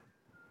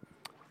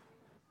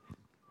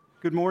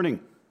Good morning.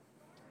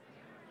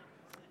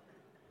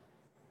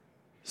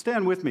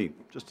 Stand with me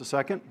just a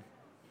second.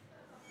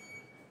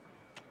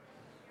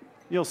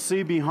 You'll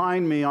see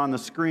behind me on the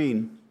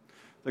screen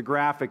the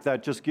graphic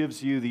that just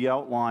gives you the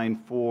outline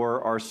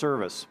for our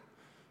service.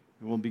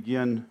 We'll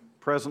begin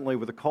presently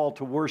with a call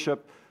to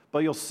worship, but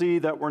you'll see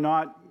that we're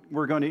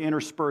going to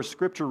intersperse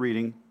scripture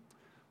reading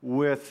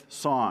with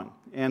song.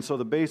 And so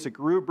the basic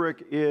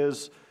rubric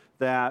is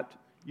that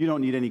you don't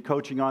need any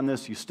coaching on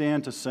this. You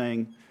stand to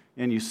sing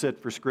and you sit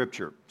for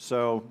scripture.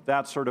 So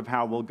that's sort of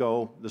how we'll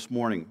go this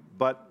morning.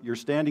 But you're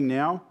standing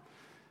now,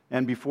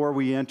 and before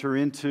we enter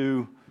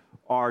into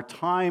our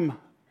time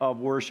of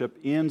worship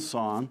in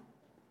song,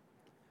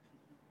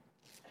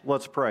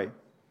 let's pray.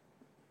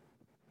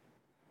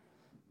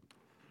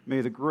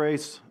 May the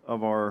grace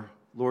of our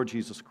Lord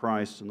Jesus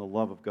Christ and the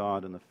love of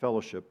God and the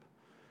fellowship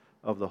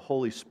of the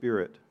Holy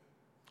Spirit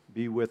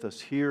be with us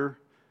here,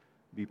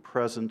 be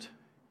present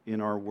in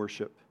our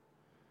worship,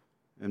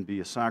 and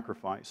be a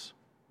sacrifice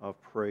of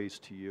praise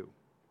to you.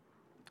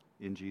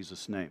 In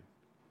Jesus' name,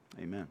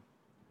 amen.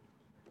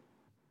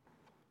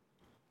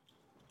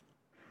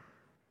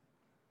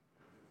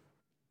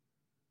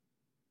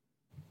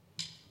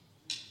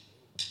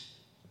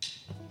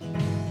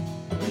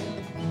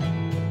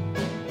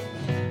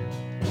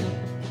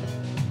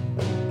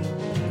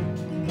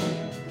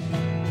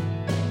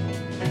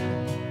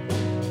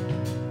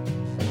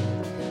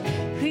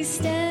 We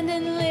stand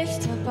and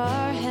lift up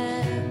our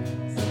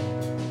hands,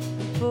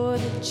 for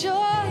the joy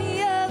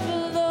of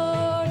the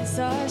Lord is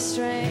our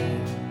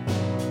strength.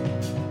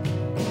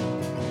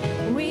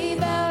 We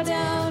bow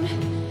down,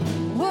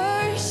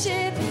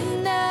 worship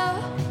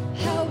now.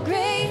 How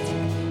great,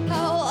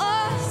 how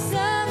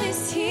awesome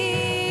is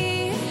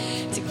He.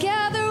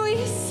 Together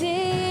we sing.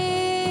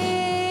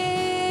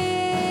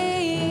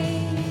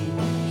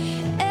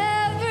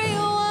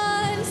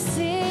 Everyone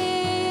sing.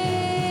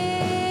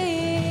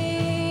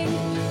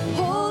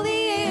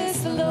 Holy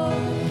is the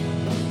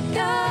Lord,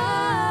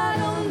 God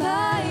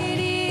Almighty.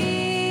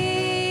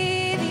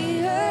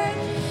 The earth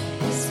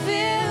is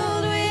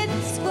filled with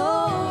His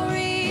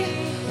glory.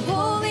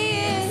 Holy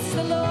is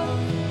the Lord,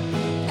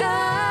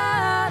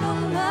 God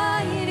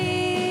Almighty.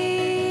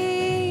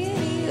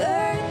 The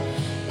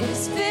earth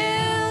is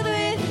filled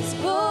with His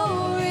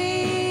glory.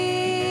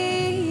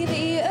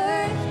 The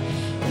earth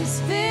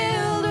is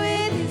filled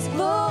with His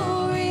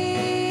glory.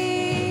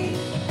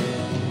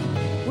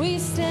 We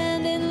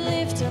stand and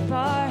lift up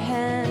our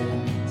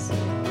hands,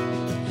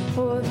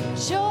 for the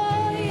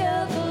joy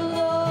of the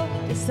Lord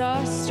is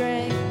our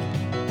strength.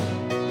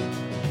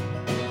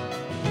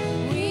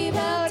 We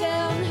bow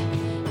down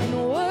and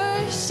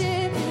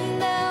worship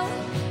now.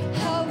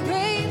 How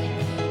great,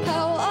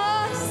 how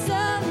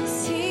awesome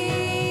is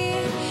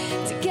He.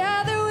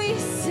 Together we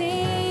sing.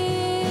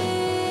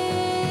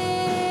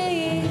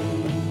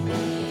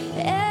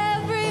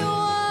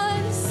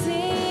 Everyone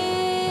sing.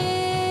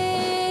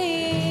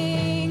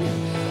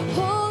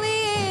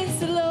 Holy is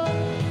the Lord,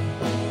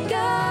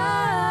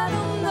 God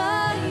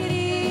Almighty.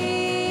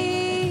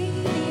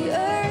 The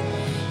earth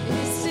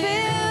is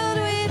filled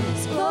with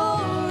His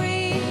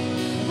glory.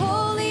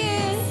 Holy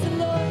is the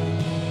Lord,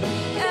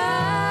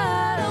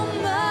 God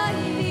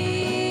Almighty.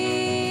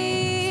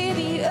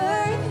 The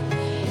earth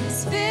is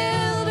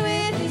filled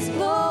with His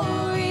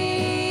glory.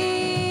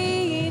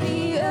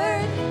 The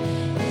earth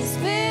is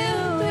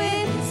filled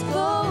with His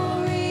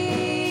glory,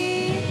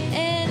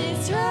 and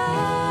it's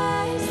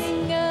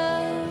rising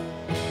up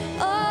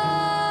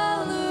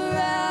all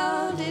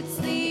around. It's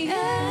the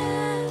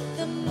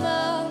anthem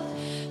of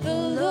the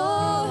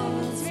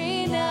Lord's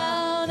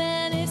renown,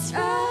 and it's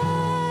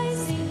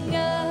rising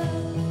up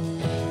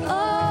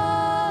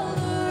all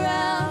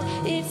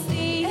around. It's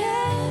the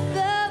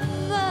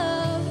anthem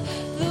of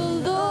the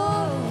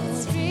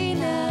Lord's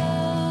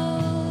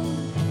renown.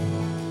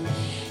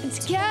 And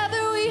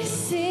together we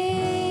sing.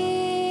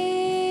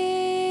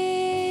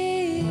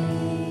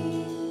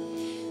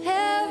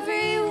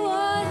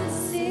 Everyone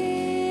sing.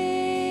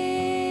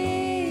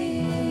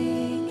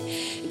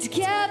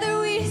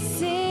 Together we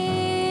sing.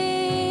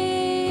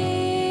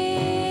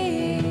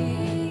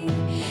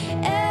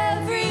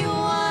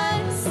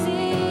 Everyone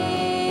sing.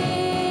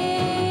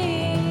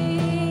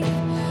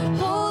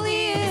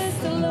 Holy is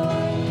the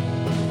Lord,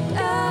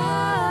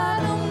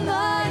 God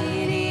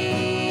Almighty.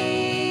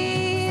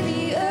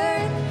 The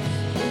earth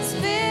is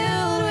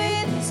filled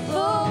with His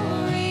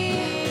glory.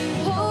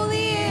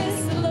 Holy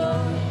is the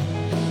Lord,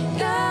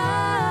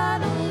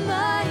 God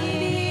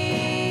Almighty.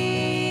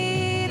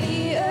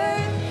 The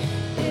earth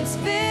is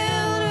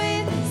filled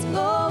with His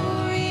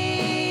glory.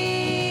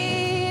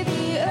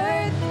 The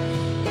earth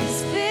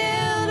is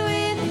filled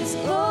with His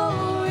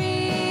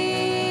glory.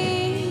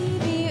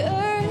 The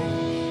earth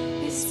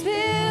is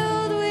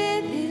filled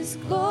with His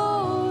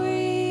glory.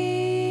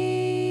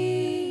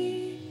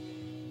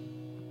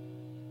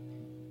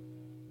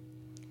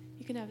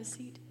 You can have a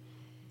seat.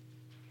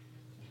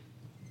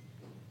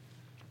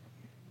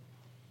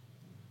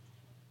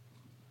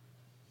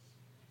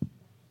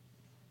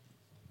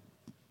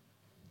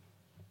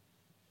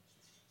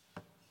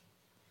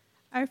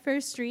 Our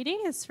first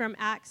reading is from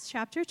Acts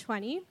chapter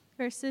 20,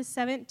 verses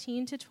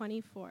 17 to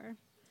 24.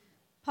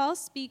 Paul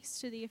speaks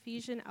to the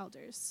Ephesian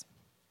elders.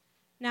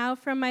 Now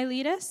from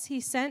Miletus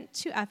he sent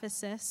to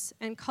Ephesus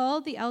and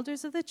called the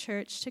elders of the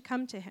church to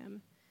come to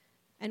him.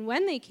 And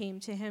when they came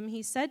to him,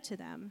 he said to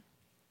them,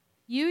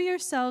 "You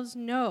yourselves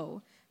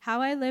know how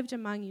I lived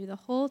among you the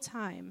whole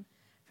time,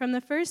 from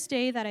the first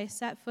day that I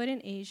set foot in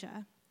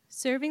Asia,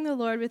 serving the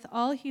Lord with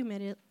all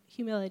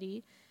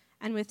humility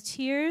and with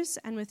tears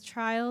and with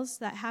trials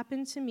that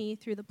happened to me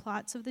through the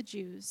plots of the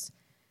Jews,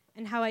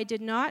 and how I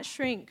did not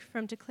shrink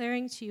from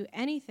declaring to you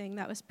anything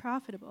that was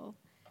profitable,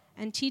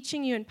 and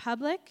teaching you in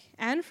public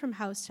and from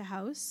house to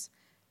house,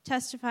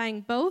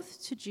 testifying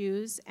both to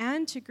Jews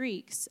and to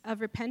Greeks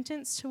of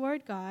repentance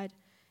toward God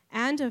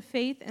and of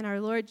faith in our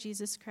Lord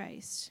Jesus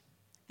Christ.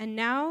 And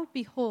now,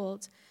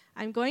 behold,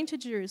 I'm going to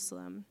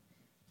Jerusalem,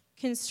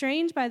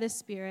 constrained by the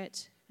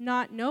Spirit,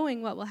 not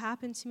knowing what will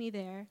happen to me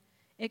there,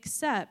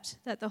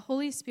 except that the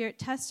Holy Spirit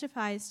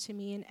testifies to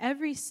me in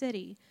every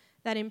city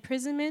that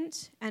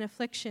imprisonment and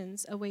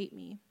afflictions await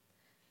me.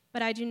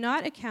 But I do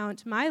not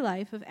account my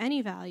life of any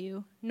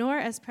value, nor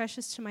as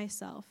precious to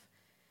myself,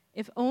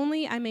 if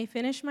only I may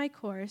finish my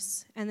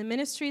course and the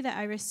ministry that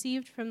I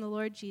received from the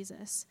Lord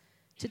Jesus,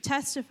 to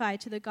testify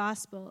to the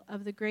gospel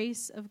of the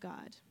grace of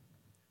God."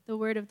 The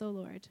word of the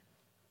Lord.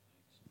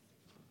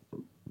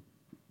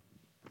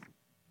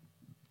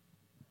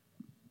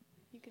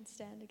 You can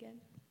stand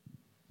again.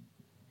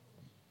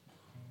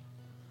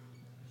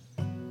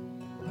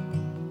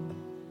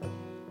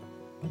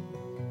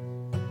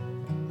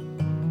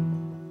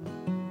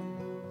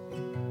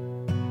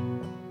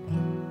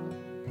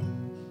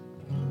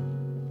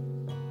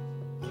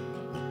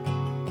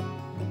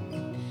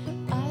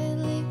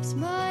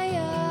 My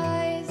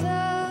eyes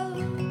up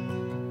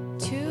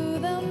to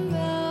the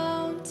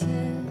mountains.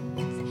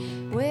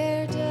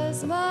 Where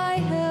does my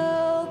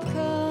help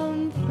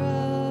come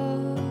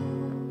from?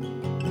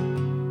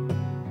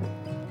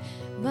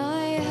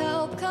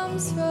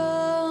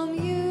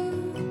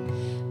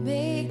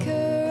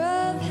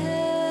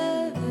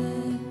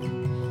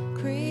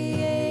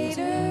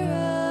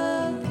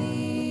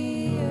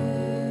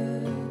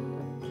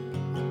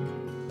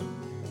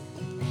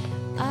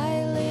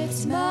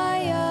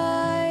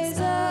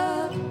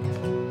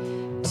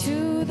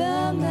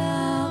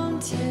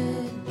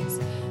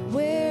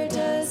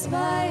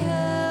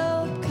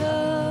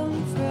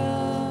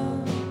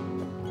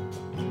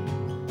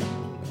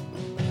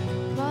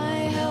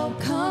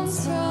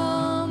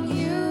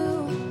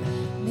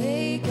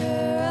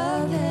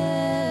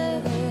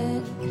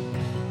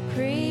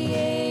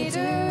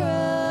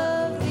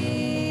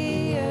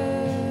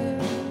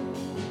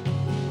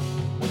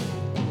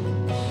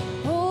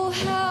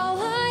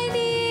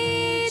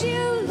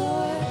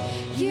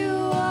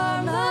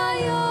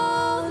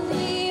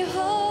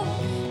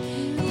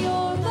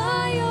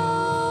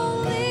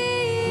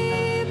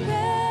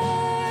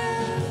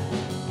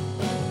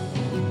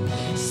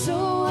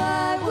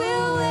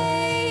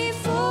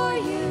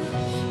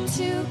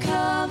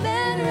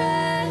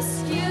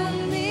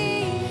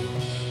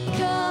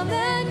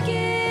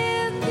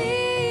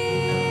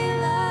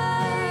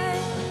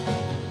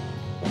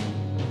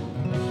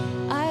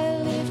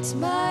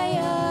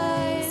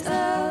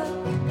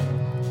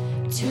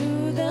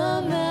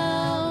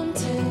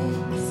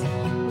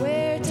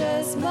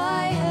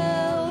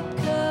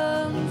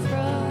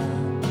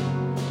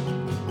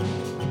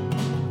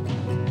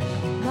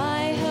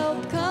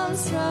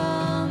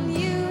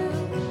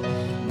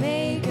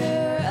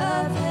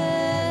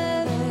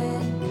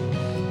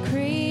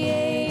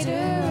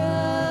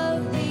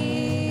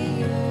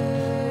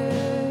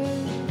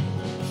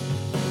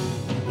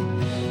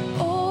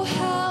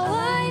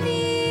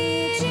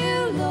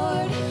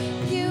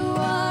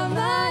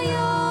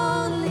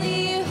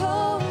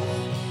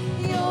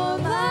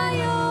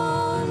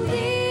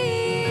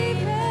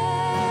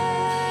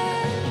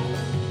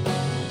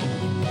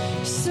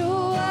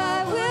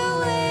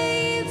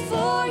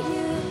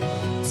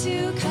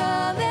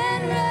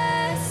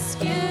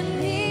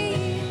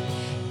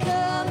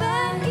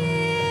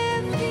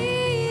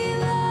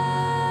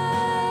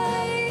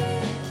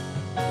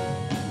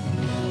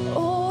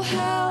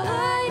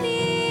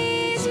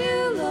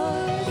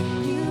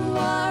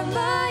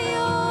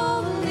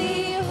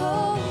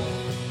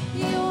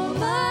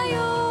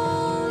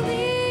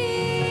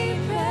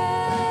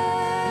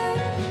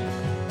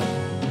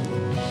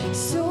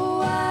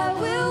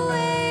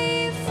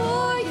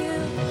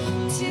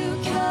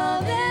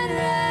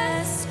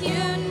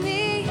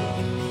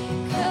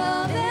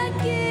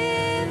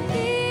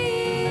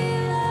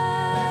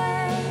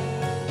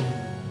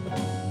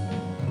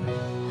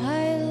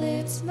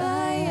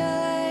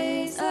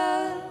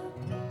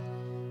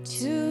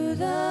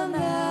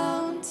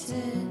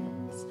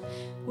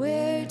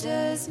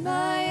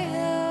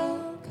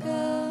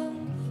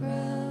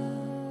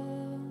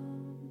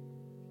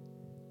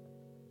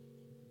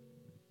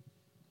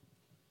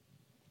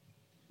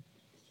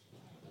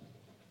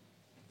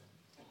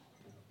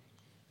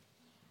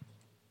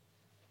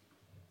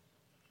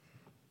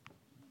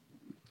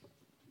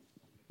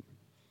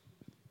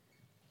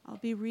 I'll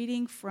be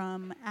reading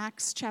from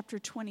Acts chapter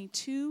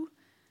 22,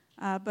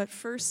 but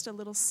first a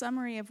little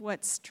summary of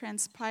what's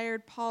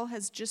transpired. Paul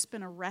has just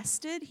been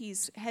arrested.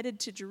 He's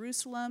headed to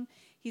Jerusalem.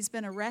 He's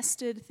been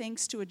arrested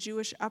thanks to a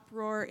Jewish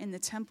uproar in the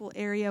temple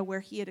area where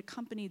he had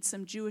accompanied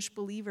some Jewish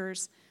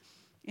believers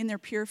in their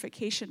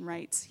purification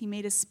rites. He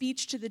made a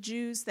speech to the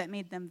Jews that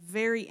made them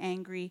very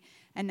angry,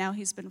 and now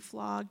he's been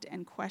flogged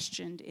and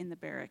questioned in the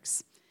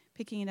barracks.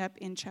 Picking it up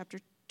in chapter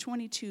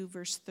 22,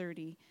 verse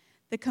 30.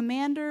 The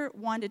commander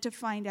wanted to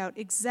find out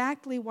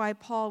exactly why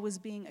Paul was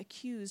being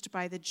accused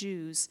by the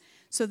Jews.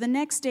 So the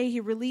next day he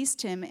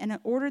released him and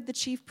ordered the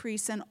chief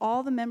priests and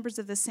all the members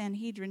of the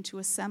Sanhedrin to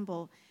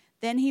assemble.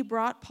 Then he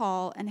brought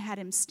Paul and had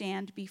him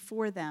stand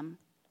before them.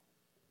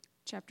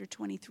 Chapter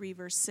 23,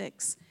 verse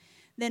 6.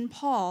 Then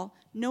Paul,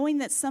 knowing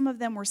that some of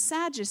them were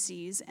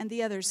Sadducees and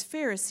the others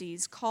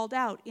Pharisees, called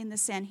out in the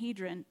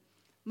Sanhedrin,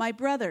 "My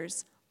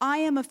brothers, I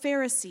am a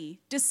Pharisee,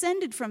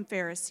 descended from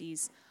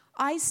Pharisees.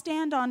 I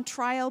stand on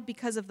trial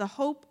because of the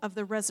hope of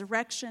the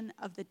resurrection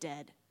of the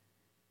dead."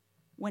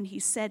 When he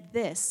said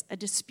this, a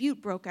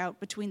dispute broke out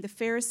between the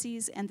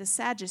Pharisees and the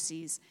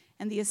Sadducees,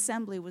 and the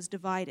assembly was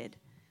divided.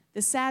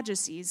 The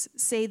Sadducees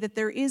say that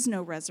there is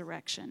no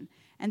resurrection,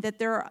 and that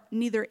there are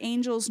neither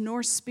angels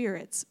nor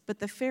spirits, but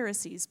the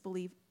Pharisees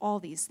believe all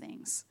these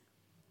things.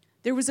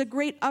 There was a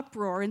great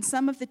uproar, and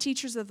some of the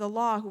teachers of the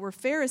law who were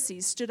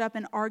Pharisees stood up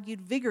and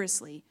argued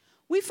vigorously.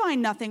 "We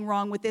find nothing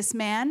wrong with this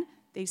man,"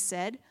 they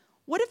said.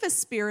 "What if a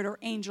spirit or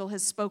angel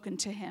has spoken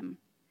to him?"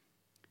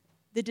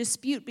 The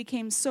dispute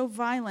became so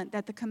violent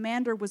that the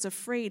commander was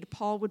afraid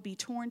Paul would be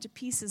torn to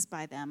pieces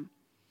by them.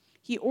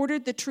 He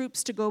ordered the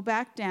troops to go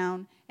back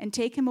down and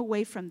take him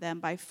away from them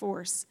by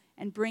force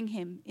and bring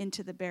him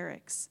into the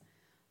barracks.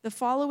 The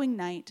following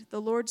night,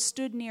 the Lord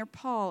stood near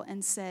Paul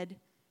and said,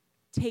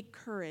 "Take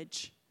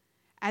courage.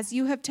 As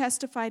you have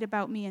testified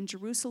about me in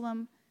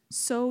Jerusalem,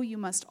 so you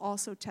must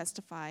also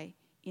testify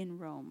in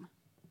Rome."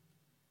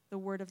 The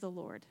word of the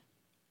Lord.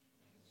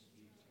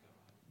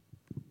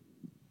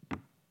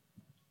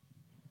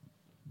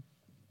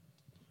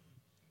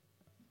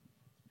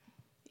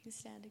 You can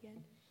stand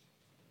again.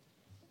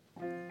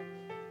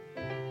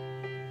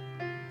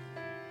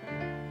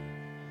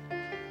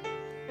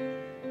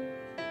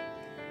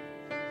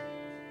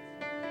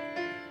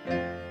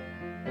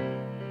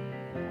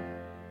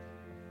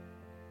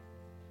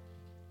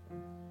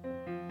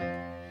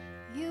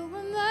 You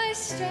are my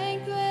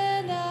strength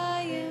when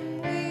I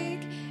am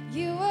weak.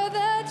 You are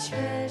the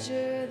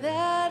treasure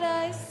that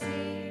I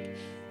seek.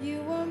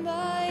 You are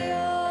my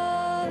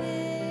all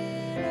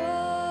in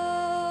all.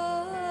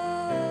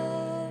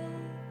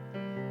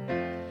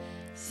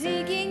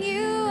 Seeking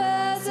you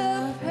as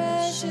a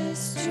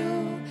precious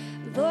jewel,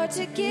 Lord,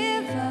 to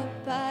give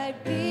up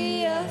I'd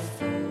be a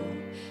fool.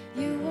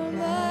 You are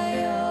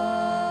my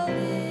all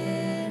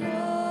in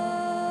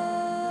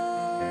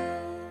all.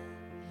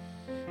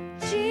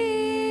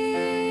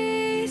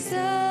 Jesus,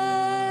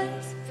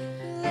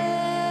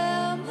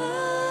 Lamb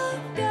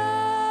of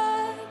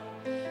God,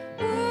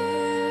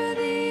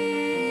 worthy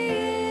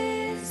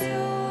is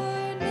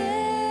your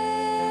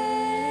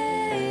name.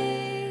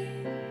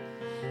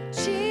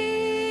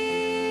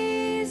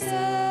 Jesus,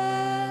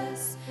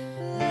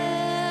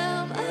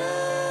 Lamb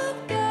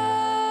of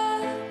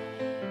God,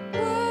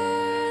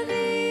 worthy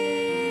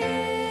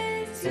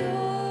is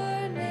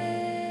your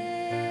name.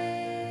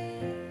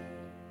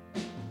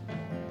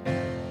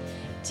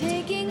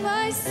 Taking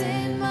my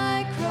sin,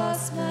 my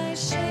cross, my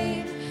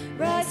shame,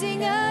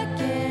 rising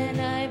again,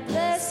 I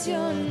bless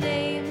your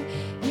name.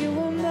 You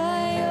are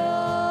my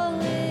all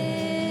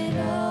in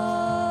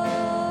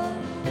all.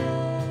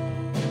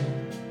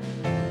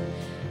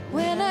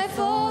 When I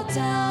fall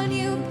down,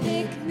 you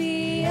pick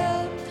me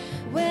up.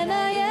 When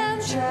I am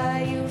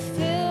dry, you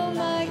fill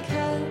my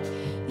cup.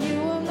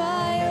 You are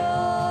my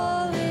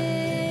all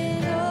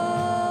in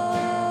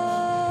all.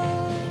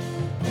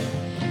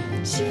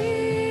 Jesus,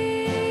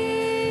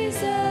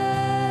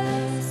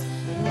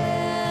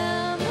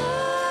 Lamb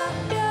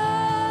of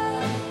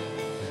God,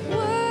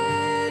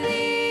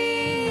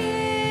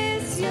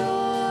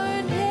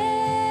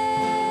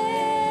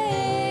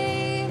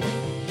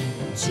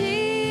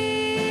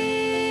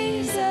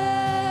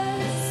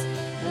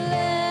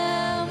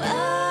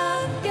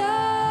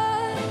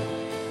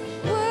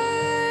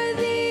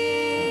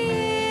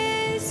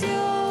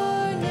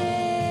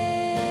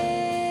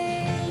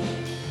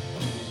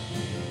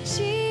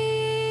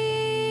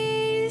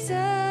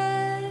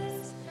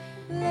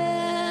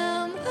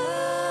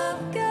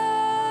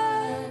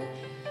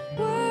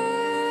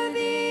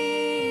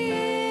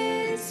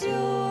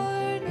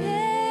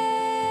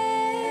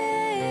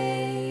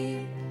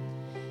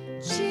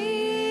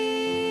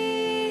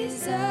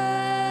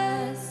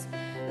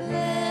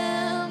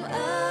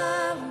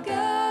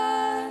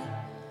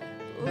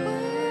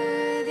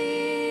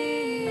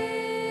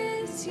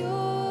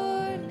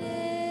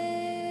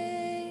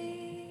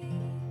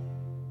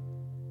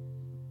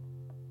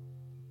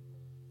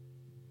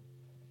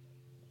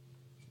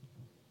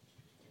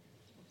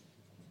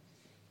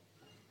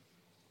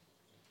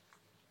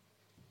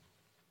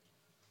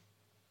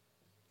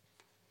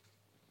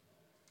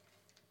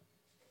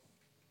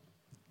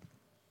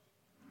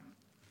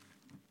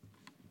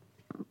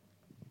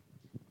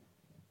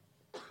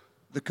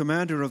 the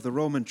commander of the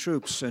Roman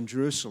troops in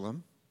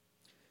Jerusalem,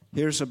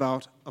 hears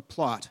about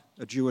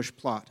a Jewish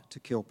plot to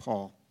kill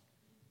Paul.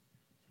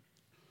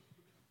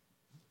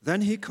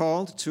 Then he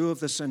called 2 of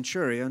the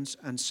centurions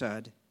and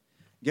said,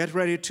 "Get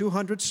ready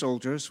 200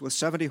 soldiers with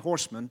 70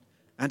 horsemen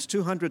and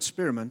 200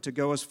 spearmen to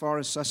go as far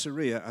as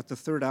Caesarea at the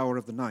 3rd hour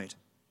of the night.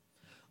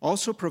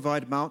 Also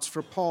provide mounts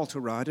for Paul to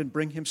ride and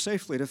bring him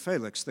safely to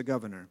Felix, the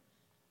governor."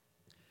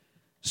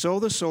 So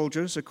the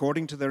soldiers,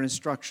 according to their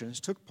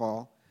instructions, took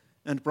Paul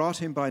and brought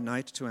him by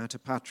night to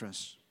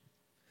Antipatris.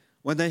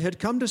 When they had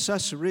come to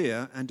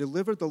Caesarea and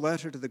delivered the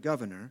letter to the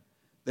governor,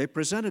 they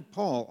presented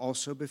Paul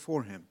also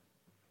before him.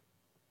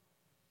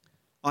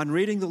 On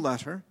reading the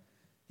letter,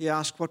 he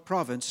asked what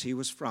province he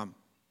was from.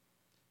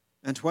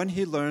 And when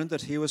he learned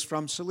that he was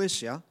from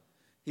Cilicia,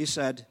 he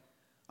said,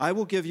 "I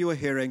will give you a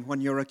hearing when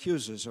your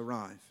accusers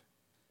arrive."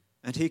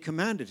 And he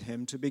commanded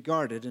him to be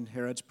guarded in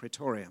Herod's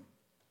praetorium.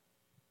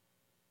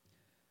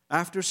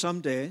 After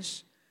some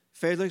days,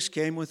 Felix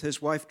came with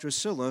his wife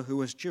Drusilla, who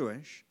was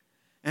Jewish,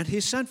 and he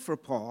sent for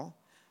Paul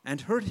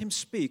and heard him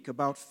speak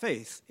about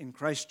faith in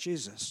Christ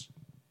Jesus.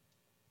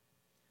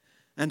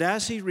 And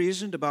as he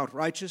reasoned about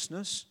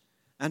righteousness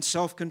and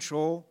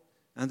self-control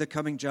and the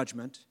coming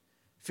judgment,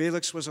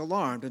 Felix was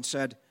alarmed and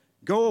said,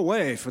 "Go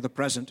away for the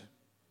present.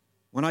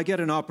 When I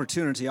get an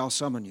opportunity, I'll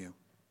summon you."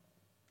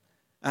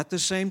 At the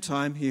same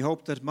time, he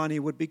hoped that money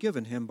would be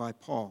given him by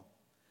Paul.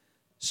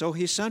 So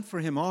he sent for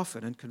him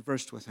often and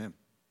conversed with him.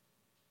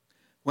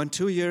 When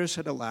 2 years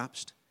had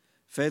elapsed,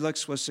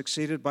 Felix was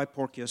succeeded by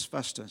Porcius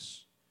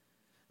Festus.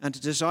 And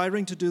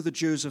desiring to do the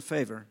Jews a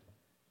favor,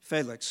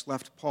 Felix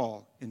left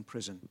Paul in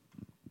prison.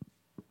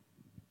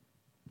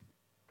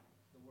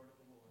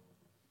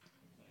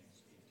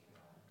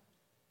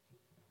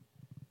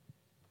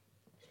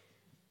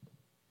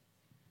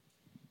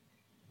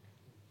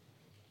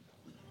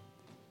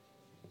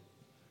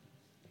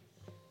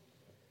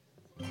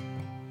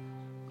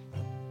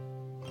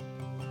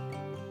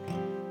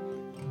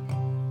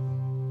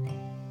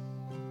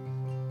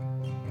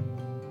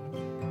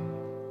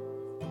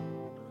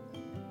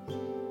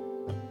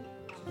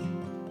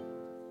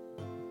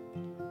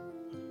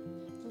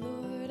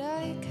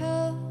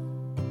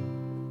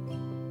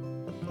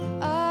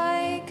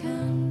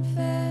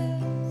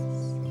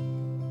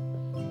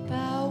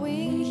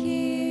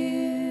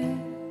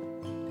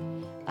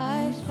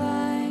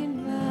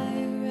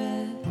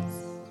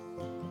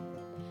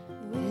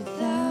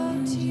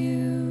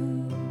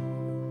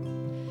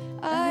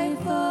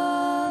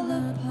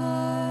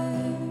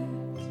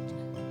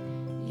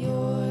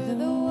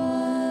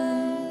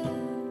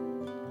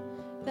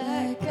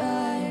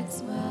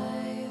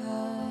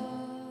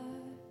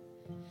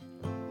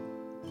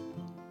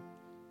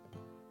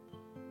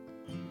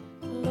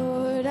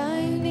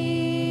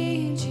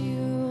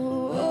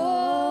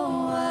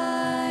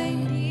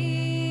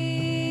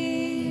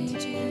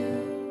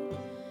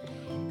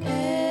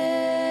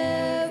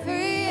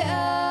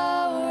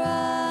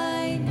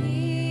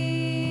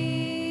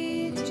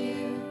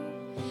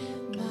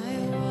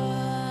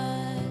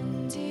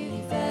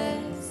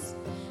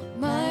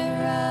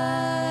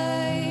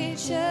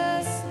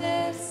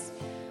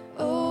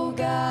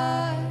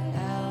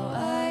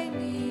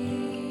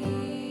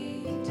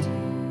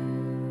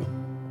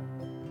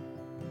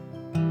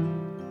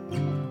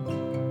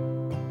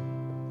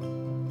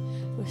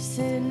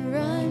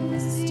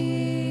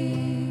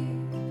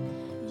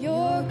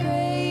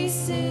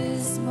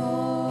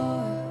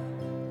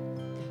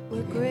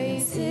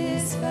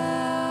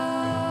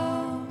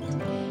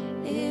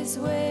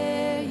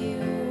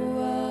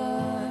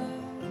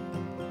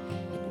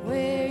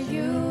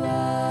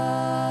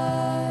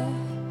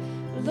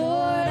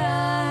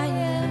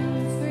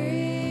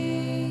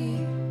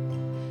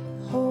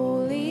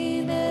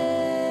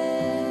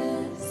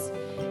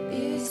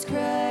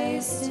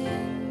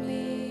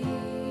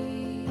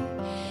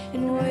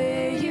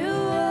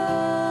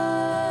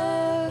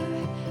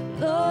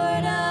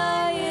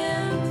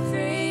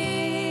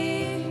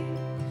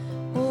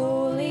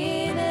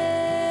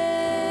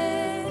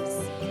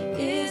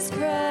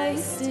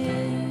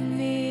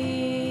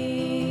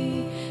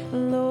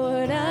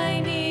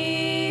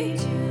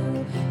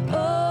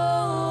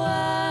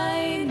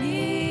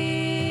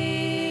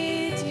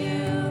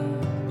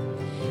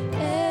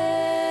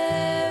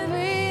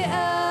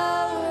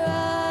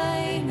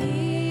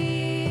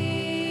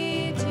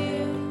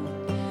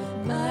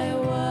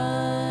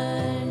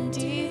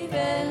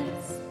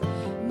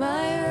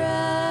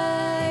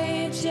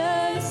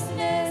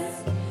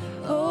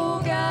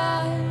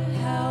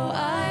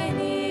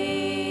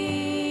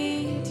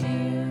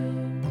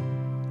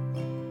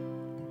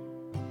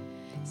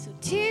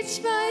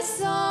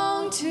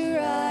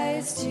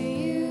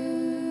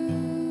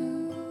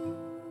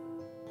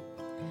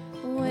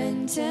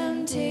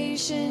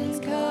 Temptations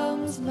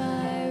comes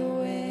my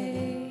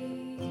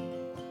way,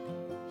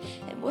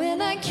 and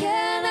when I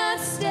cannot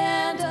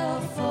stand,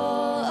 I'll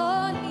fall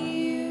on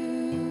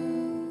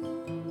you.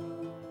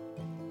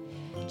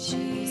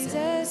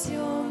 Jesus,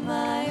 you're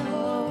my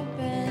hope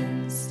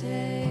and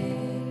stay,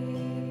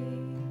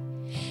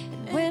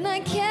 and when I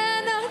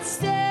cannot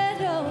stand,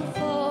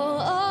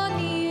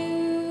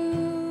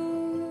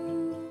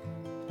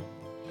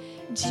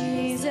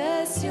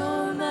 Jesus,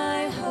 you're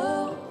my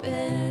hope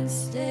and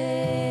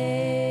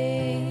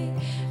stay.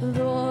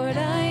 Lord,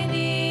 I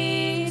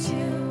need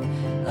you.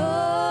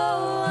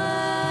 Oh,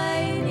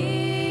 I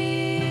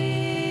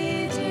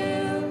need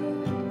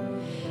you.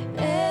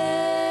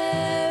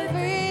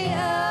 Every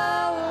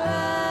hour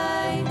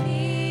I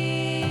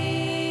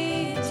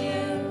need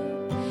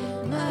you.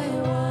 My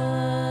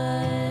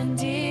one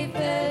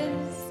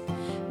defense,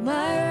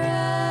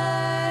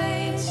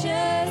 my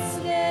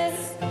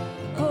righteousness.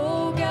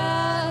 Oh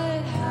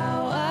God,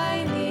 how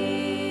I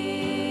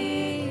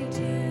need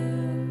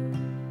you.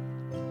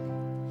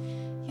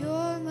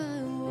 You're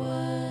my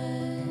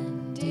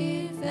one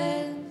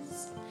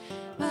defense,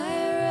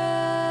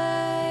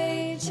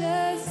 my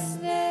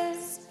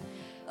righteousness.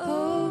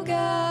 Oh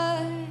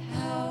God,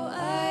 how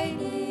I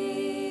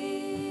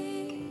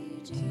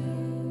need you.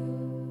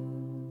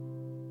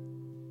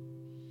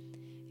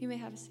 You may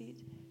have a seat.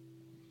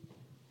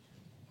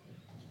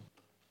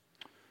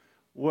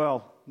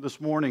 Well, this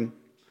morning,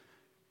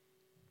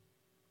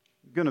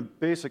 I'm going to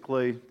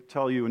basically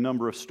tell you a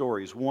number of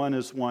stories. One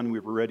is one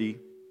we've already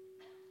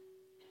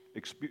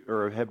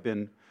have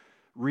been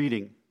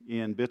reading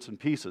in bits and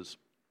pieces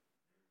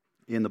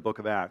in the book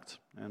of Acts,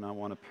 and I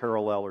want to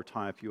parallel or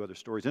tie a few other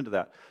stories into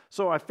that.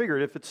 So I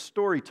figured if it's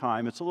story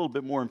time, it's a little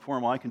bit more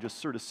informal. I can just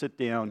sort of sit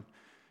down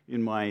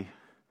in my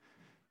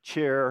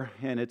chair,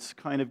 and it's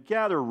kind of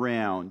gather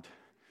round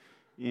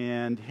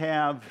and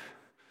have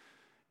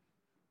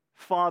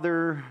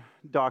Father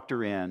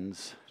Dr.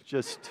 Enns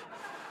just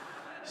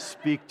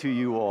speak to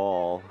you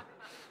all,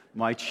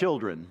 my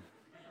children.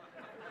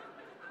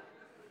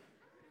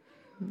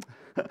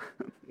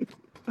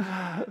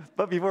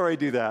 But before I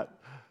do that,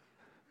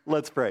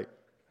 let's pray.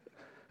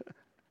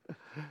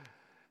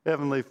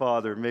 Heavenly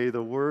Father, may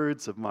the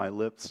words of my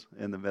lips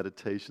and the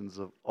meditations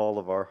of all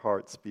of our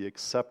hearts be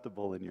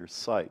acceptable in your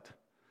sight,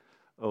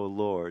 O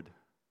Lord,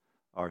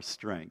 our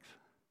strength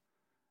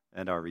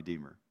and our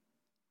Redeemer.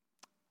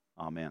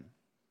 Amen.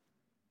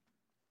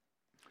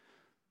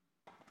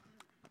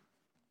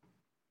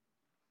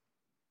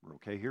 We're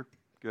okay here?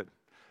 Good.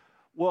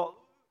 Well,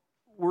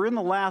 we're in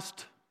the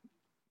last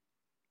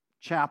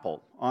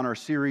chapel on our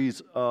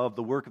series of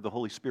the work of the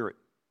Holy Spirit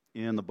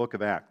in the book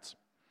of Acts.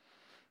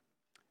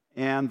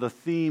 And the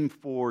theme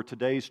for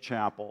today's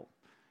chapel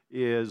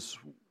is,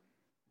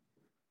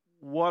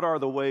 what are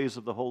the ways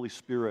of the Holy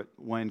Spirit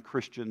when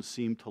Christians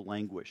seem to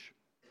languish?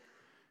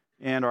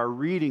 And our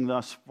reading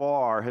thus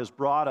far has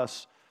brought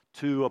us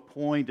to a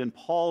point in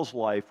Paul's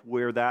life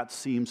where that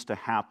seems to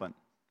happen.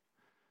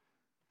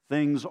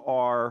 Things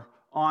are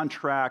on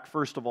track,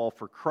 first of all,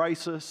 for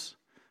crisis,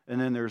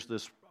 and then there's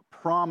this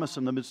promise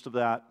in the midst of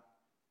that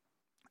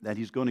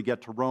he's going to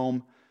get to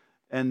Rome,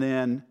 and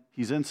then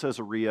he's in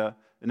Caesarea,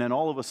 and then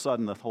all of a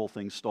sudden the whole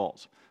thing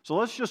stalls. So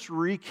let's just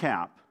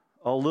recap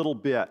a little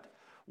bit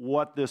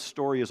what this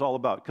story is all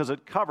about, because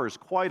it covers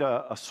quite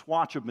a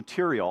swatch of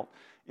material,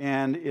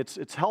 and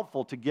it's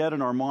helpful to get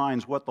in our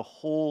minds what the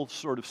whole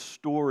sort of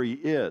story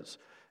is.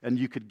 And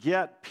you could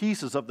get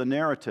pieces of the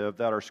narrative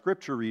that our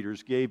scripture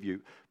readers gave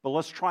you, but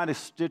let's try to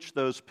stitch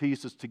those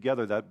pieces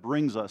together. That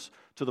brings us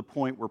to the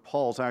point where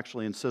Paul's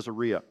actually in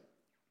Caesarea.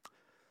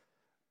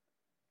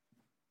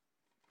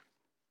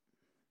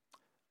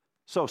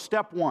 So,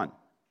 step one.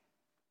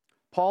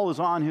 Paul is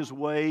on his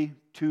way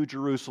to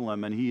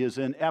Jerusalem, and he is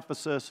in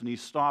Ephesus, and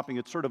he's stopping.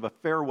 It's sort of a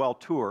farewell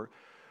tour.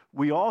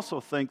 We also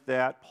think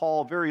that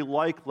Paul, very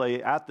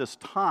likely at this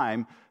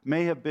time,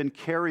 may have been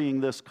carrying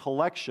this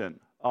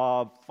collection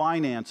of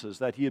finances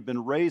that he had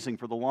been raising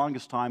for the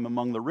longest time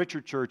among the richer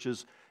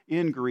churches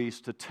in Greece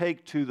to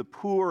take to the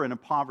poor and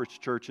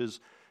impoverished churches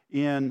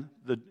in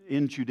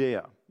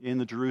Judea, in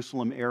the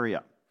Jerusalem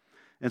area.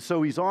 And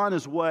so he's on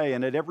his way,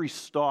 and at every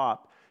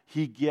stop,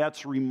 he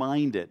gets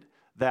reminded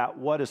that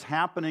what is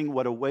happening,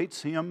 what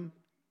awaits him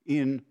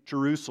in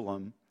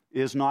Jerusalem,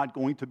 is not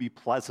going to be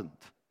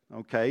pleasant,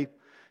 okay?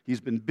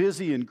 He's been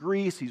busy in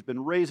Greece, he's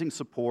been raising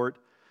support,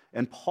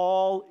 and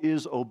Paul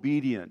is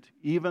obedient,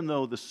 even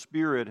though the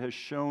Spirit has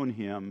shown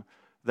him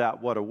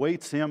that what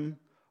awaits him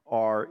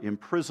are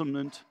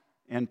imprisonment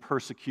and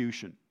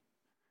persecution.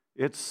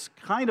 It's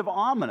kind of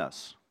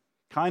ominous,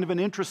 kind of an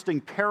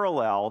interesting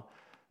parallel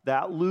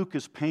that Luke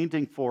is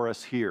painting for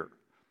us here.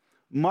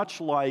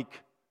 Much like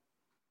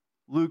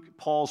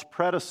Paul's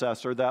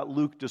predecessor that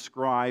Luke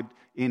described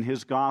in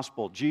his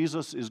gospel.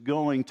 Jesus is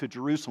going to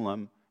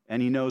Jerusalem,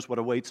 and he knows what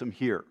awaits him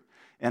here.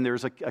 And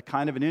there's a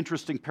kind of an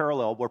interesting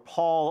parallel where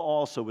Paul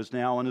also is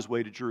now on his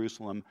way to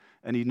Jerusalem,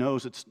 and he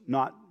knows it's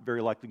not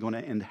very likely going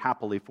to end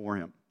happily for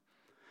him.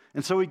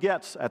 And so he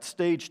gets, at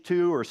stage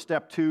 2 or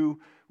step 2,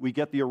 we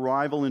get the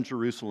arrival in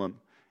Jerusalem.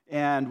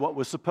 And what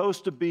was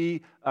supposed to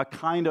be a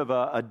kind of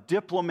a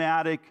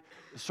diplomatic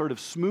sort of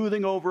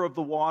smoothing over of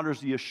the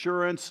waters, the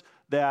assurance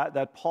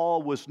that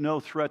Paul was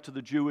no threat to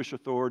the Jewish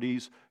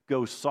authorities,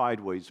 goes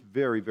sideways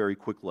very, very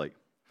quickly.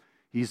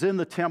 He's in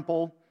the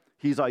temple.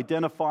 He's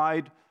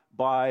identified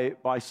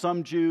by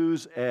some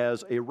Jews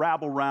as a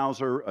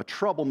rabble-rouser, a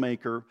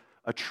troublemaker,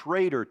 a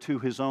traitor to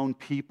his own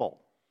people.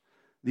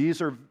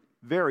 These are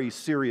very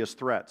serious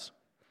threats.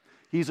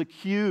 He's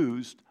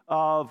accused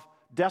of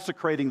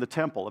desecrating the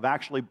temple, of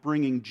actually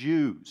bringing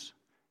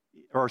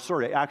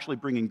actually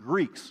bringing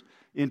Greeks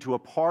into a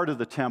part of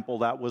the temple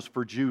that was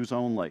for Jews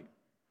only.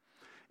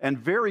 And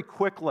very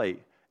quickly,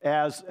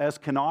 as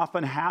can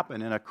often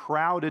happen in a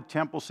crowded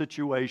temple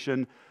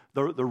situation,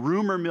 the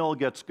rumor mill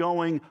gets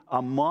going,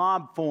 a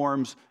mob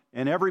forms,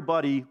 and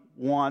everybody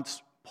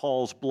wants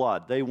Paul's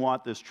blood. They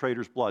want this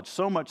traitor's blood,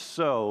 so much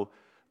so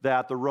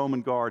that the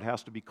Roman guard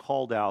has to be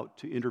called out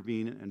to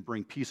intervene and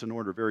bring peace and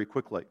order very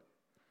quickly.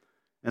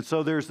 And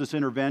so there's this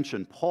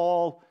intervention.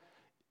 Paul,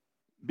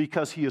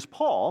 because he is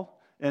Paul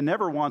and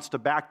never wants to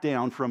back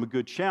down from a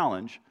good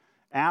challenge,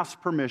 asks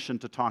permission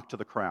to talk to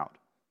the crowd.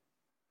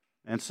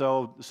 And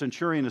so the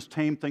centurion has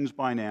tamed things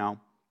by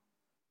now,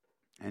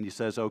 and he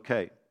says,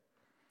 okay.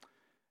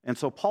 And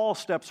so Paul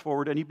steps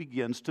forward and he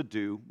begins to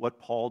do what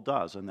Paul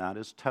does, and that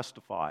is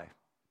testify.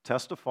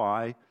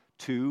 Testify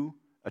to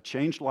a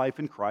changed life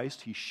in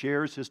Christ. He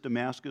shares his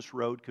Damascus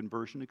Road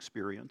conversion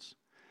experience.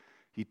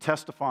 He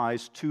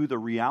testifies to the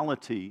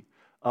reality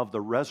of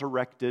the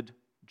resurrected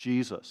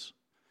Jesus.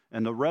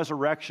 And the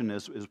resurrection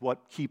is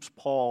what keeps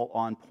Paul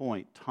on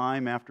point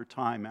time after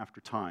time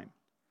after time.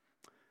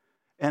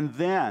 And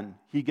then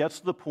he gets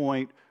to the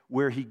point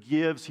where he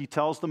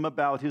tells them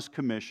about his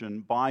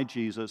commission by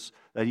Jesus,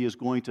 that he is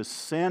going to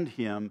send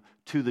him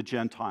to the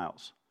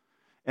Gentiles.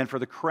 And for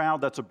the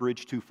crowd, that's a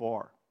bridge too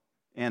far.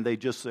 And they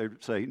just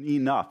say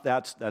enough.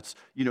 That's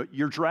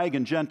you're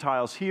dragging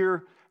Gentiles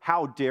here.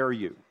 How dare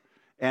you?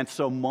 And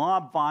so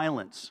mob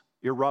violence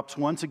erupts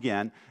once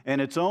again, and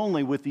it's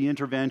only with the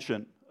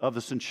intervention of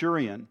the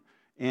centurion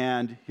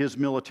and his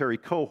military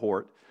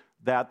cohort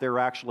that they're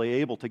actually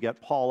able to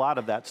get Paul out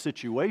of that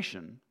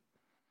situation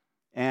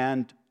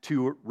and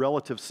to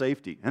relative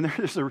safety. And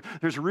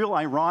there's a real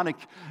ironic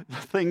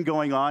thing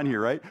going on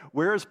here, right?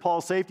 Where is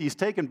Paul's safety? He's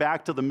taken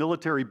back to the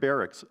military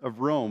barracks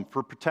of Rome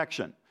for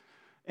protection.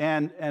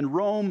 And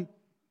Roman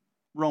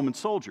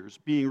soldiers,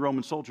 being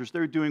Roman soldiers,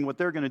 they're doing what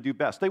they're going to do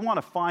best. They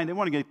want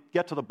to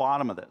get to the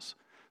bottom of this.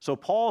 So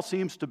Paul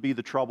seems to be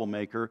the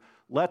troublemaker.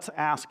 Let's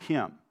ask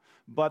him.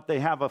 But they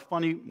have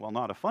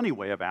not a funny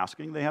way of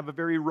asking. They have a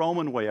very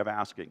Roman way of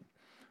asking.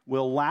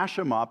 We'll lash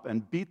him up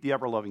and beat the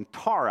ever-loving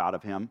tar out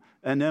of him,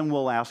 and then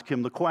we'll ask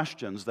him the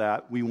questions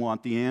that we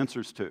want the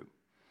answers to.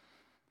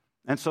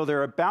 And so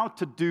they're about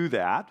to do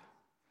that,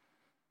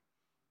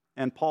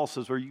 and Paul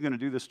says, are you going to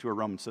do this to a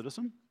Roman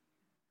citizen?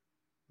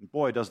 And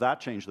boy, does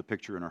that change the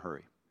picture in a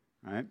hurry,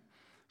 right?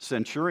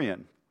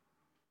 Centurion,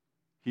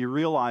 he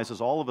realizes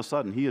all of a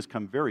sudden he has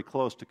come very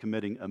close to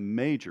committing a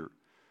major,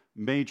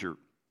 major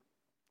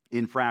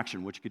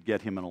infraction which could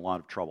get him in a lot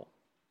of trouble.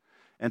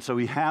 And so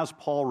he has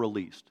Paul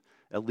released.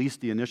 At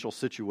least the initial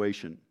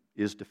situation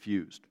is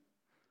diffused.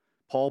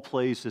 Paul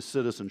plays his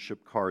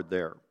citizenship card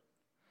there.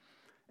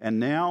 And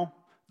now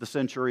the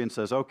centurion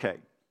says, okay,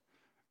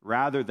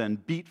 rather than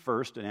beat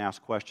first and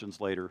ask questions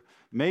later,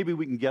 maybe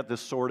we can get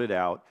this sorted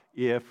out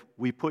if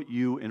we put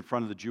you in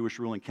front of the Jewish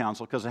ruling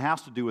council, because it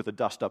has to do with a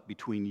dust-up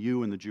between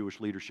you and the Jewish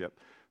leadership.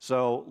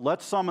 So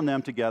let's summon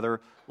them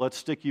together, let's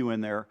stick you in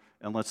there,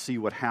 and let's see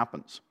what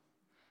happens.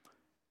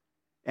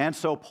 And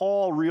so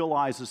Paul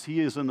realizes he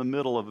is in the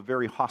middle of a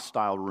very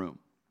hostile room.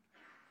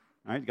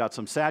 Right? Got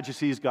some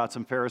Sadducees, got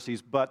some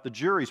Pharisees, but the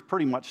jury's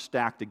pretty much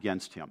stacked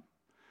against him.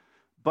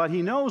 But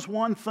he knows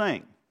one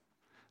thing.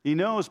 He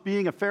knows,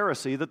 being a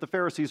Pharisee, that the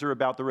Pharisees are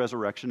about the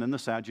resurrection and the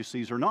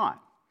Sadducees are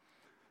not.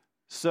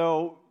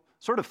 So,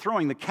 sort of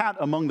throwing the cat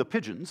among the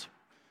pigeons,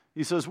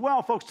 he says,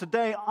 well, folks,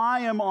 today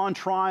I am on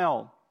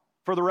trial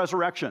for the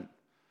resurrection.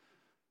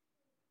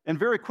 And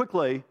very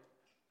quickly,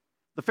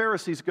 the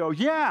Pharisees go,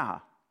 yeah,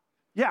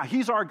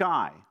 he's our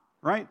guy,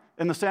 right?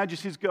 And the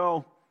Sadducees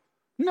go,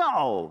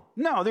 no,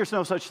 there's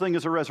no such thing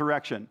as a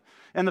resurrection.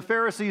 And the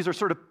Pharisees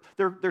are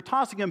they're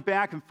tossing him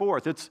back and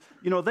forth. It's,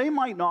 they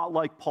might not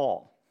like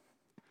Paul,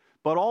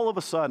 but all of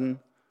a sudden,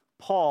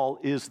 Paul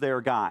is their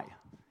guy.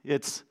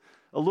 It's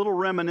a little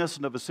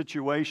reminiscent of a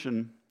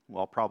situation,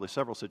 well, probably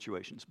several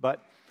situations,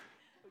 but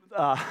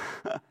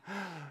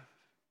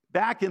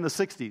back in the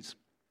 60s,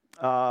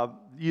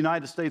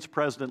 United States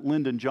President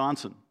Lyndon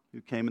Johnson,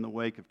 who came in the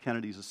wake of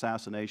Kennedy's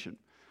assassination,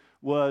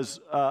 was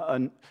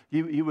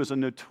he was a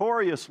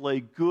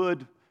notoriously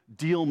good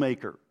deal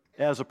maker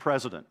as a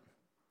president.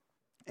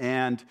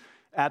 And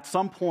at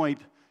some point,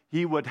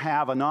 he would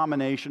have a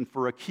nomination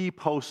for a key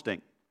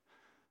posting.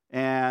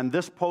 And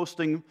this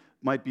posting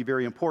might be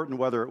very important,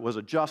 whether it was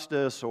a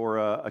justice or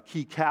a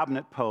key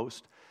cabinet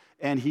post.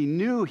 And he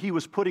knew he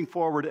was putting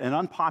forward an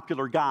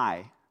unpopular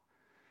guy,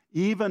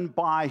 even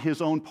by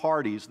his own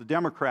party's, the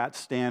Democrats'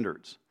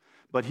 standards.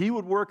 But he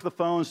would work the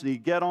phones, and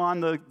he'd get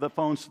on the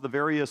phones to the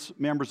various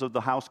members of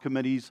the House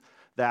committees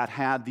that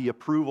had the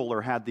approval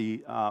or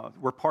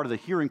were part of the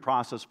hearing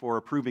process for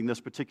approving this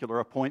particular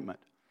appointment.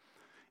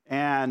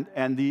 And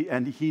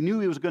he knew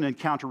he was going to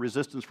encounter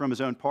resistance from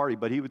his own party,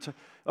 but he would say,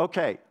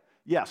 okay,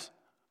 yes,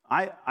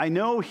 I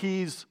know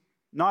he's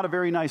not a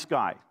very nice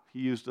guy. He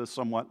used a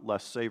somewhat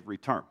less savory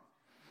term.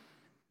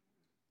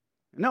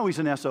 No, he's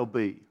an SOB.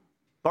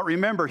 But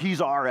remember,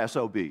 he's our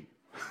SOB.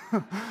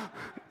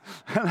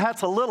 And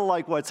that's a little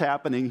like what's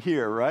happening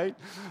here, right?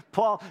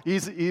 Paul,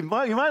 you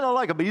might not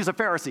like him, but he's a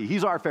Pharisee.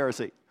 He's our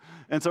Pharisee.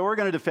 And so we're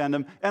going to defend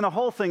him. And the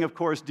whole thing, of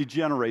course,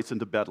 degenerates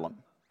into bedlam.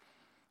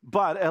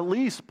 But at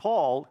least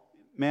Paul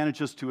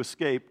manages to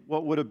escape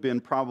what would have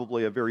been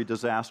probably a very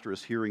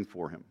disastrous hearing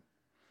for him.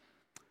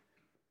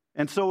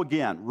 And so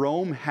again,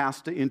 Rome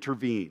has to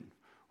intervene.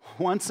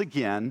 Once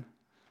again,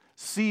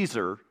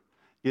 Caesar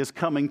is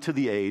coming to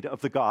the aid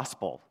of the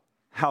gospel.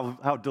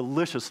 How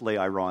deliciously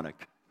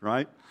ironic,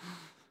 right?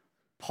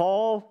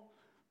 Paul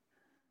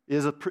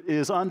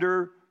is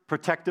under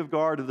protective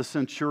guard of the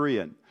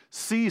centurion.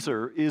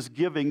 Caesar is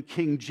giving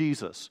King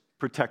Jesus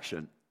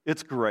protection.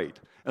 It's great.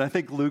 And I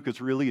think Luke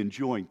is really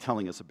enjoying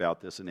telling us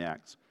about this in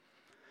Acts.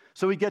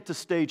 So we get to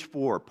stage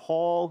 4.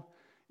 Paul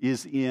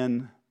is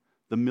in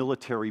the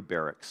military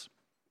barracks.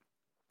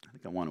 I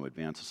think I want to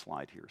advance a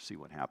slide here, see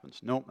what happens.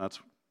 Nope, that's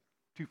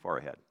too far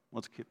ahead.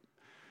 Let's keep.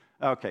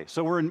 Okay,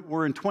 so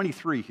we're in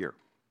 23 here.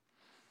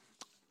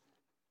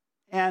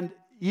 And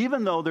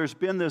even though there's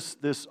been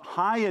this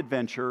high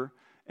adventure,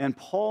 and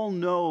Paul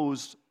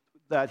knows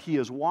that he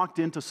has walked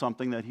into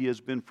something that he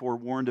has been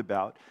forewarned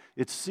about,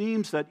 it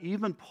seems that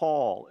even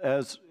Paul,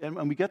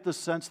 and we get this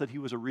sense that he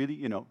was a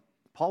really,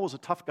 Paul was a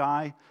tough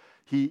guy.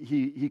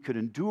 He could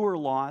endure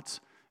lots,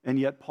 and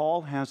yet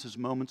Paul has his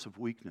moments of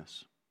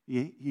weakness.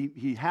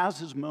 He has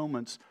his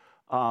moments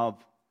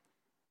of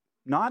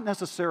not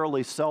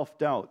necessarily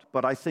self-doubt,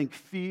 but I think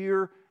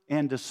fear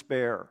and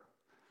despair.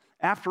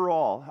 After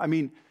all,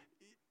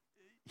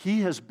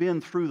 he has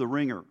been through the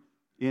ringer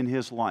in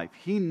his life.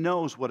 He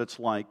knows what it's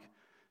like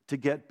to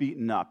get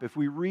beaten up. If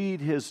we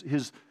read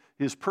his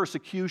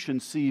persecution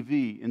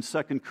CV in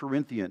 2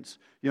 Corinthians,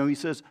 he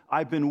says,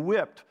 I've been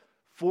whipped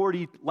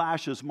 40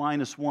 lashes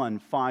minus 1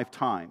 5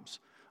 times.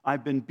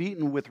 I've been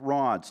beaten with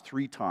rods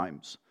 3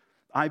 times.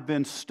 I've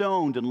been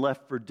stoned and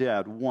left for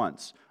dead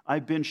once.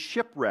 I've been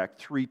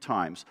shipwrecked 3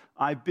 times.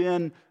 I've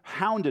been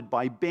hounded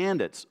by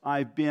bandits.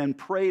 I've been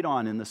preyed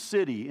on in the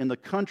city, in the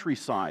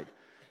countryside.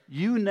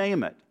 You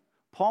name it.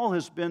 Paul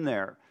has been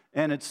there.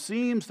 And it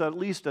seems that at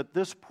least at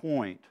this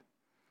point,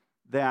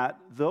 that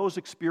those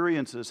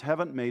experiences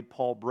haven't made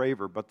Paul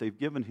braver, but they've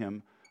given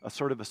him a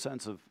sort of a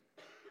sense of,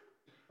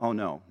 oh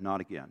no, not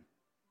again.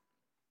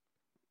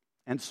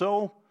 And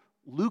so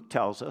Luke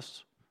tells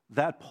us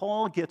that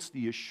Paul gets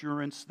the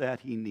assurance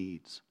that he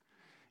needs.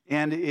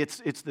 And it's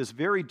this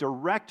very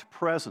direct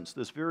presence,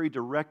 this very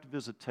direct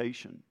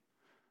visitation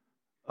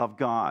of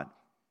God.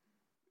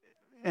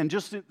 And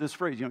just this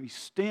phrase, he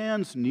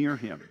stands near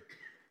him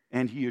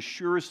and he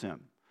assures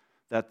him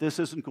that this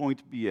isn't going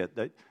to be it,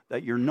 that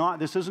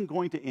this isn't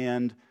going to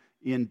end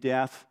in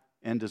death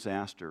and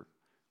disaster.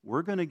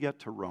 We're going to get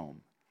to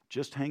Rome.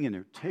 Just hang in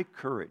there. Take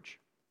courage.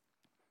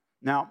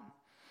 Now,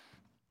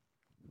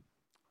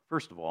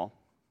 first of all,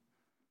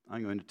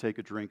 I'm going to take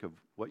a drink of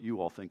what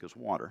you all think is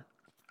water.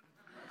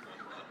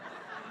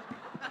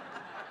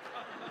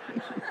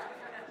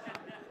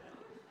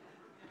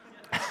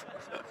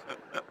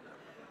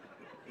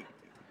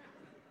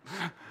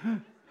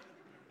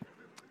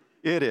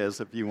 It is,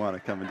 if you want to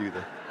come and do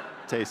the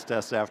taste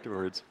test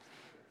afterwards.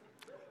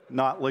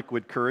 Not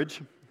liquid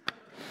courage.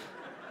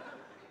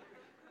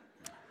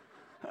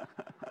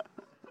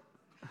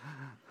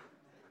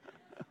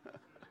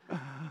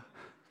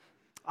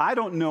 I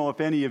don't know if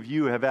any of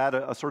you have had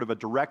a sort of a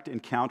direct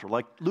encounter.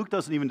 Like Luke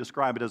doesn't even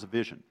describe it as a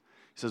vision.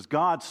 He says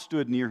God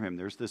stood near him.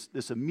 There's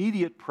this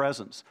immediate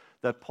presence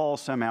that Paul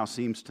somehow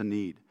seems to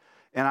need.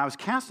 And I was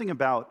casting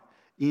about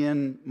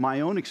in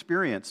my own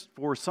experience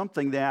for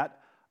something that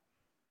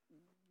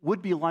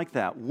would be like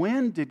that.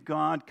 When did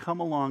God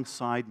come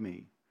alongside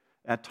me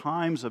at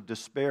times of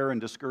despair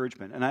and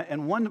discouragement?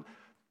 And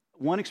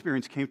one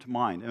experience came to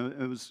mind.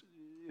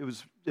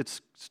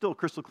 It's still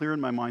crystal clear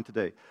in my mind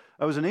today.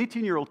 I was an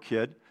 18-year-old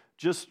kid,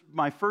 just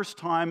my first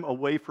time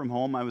away from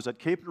home. I was at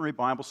Cape and Ray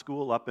Bible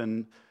School up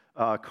in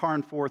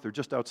Carnforth, or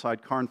just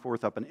outside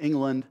Carnforth up in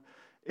England.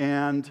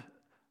 And,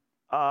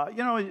 a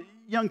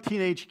young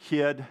teenage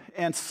kid.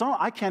 And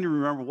I can't even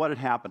remember what had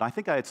happened. I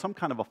think I had some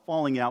kind of a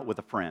falling out with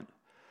a friend.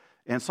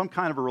 And some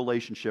kind of a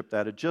relationship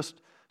that had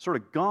just sort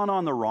of gone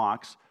on the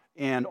rocks.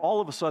 And all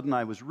of a sudden,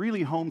 I was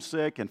really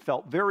homesick and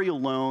felt very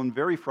alone,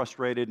 very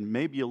frustrated, and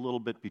maybe a little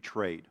bit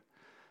betrayed.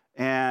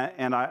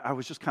 And I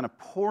was just kind of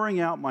pouring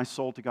out my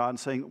soul to God and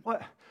saying,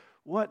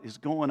 what is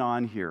going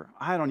on here?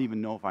 I don't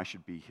even know if I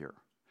should be here.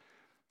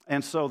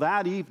 And so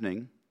that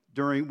evening,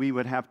 we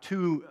would have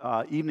 2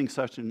 evening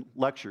session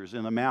lectures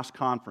in the mass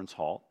conference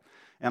hall.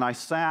 And I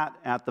sat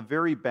at the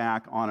very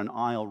back on an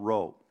aisle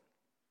row.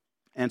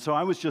 And so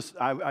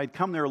I'd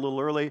come there a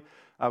little early.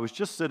 I was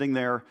just sitting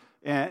there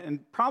and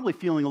probably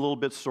feeling a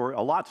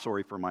lot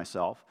sorry for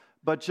myself,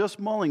 but just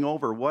mulling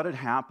over what had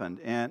happened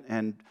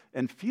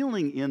and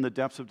feeling in the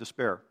depths of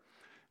despair.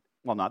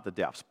 Well, not the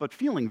depths, but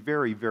feeling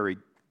very, very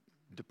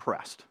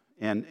depressed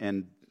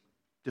and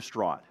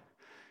distraught.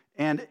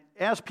 And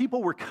as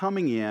people were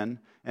coming in,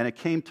 and it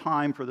came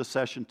time for the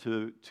session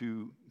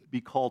to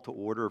be called to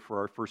order for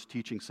our first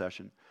teaching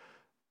session,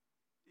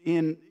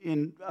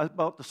 in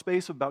about the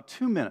space of about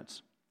 2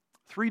 minutes,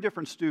 3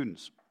 different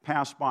students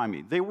passed by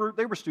me. They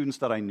were students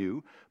that I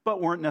knew,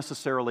 but weren't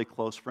necessarily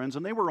close friends,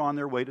 and they were on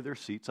their way to their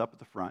seats up at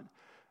the front.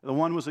 The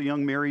one was a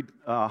young married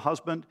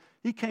husband.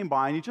 He came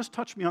by and he just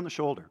touched me on the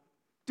shoulder.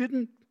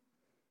 Didn't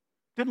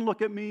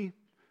look at me.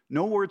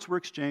 No words were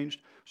exchanged.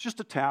 It was just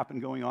a tap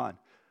and going on.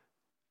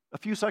 A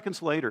few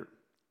seconds later,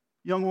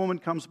 a young woman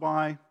comes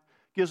by,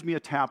 gives me a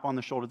tap on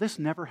the shoulder. This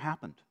never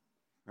happened,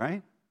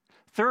 right?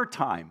 Third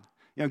time.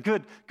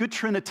 Good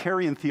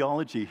Trinitarian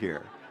theology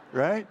here,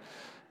 right?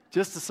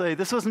 Just to say,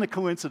 this wasn't a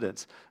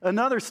coincidence.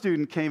 Another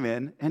student came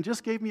in and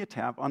just gave me a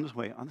tap on his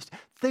way.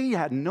 They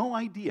had no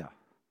idea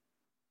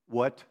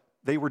what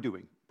they were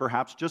doing.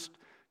 Perhaps just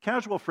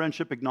casual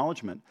friendship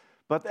acknowledgement.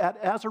 But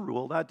as a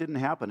rule, that didn't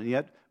happen. And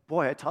yet,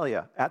 boy, I tell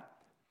you,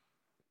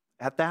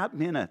 at that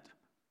minute,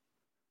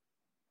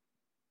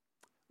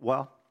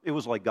 well, it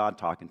was like God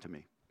talking to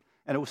me.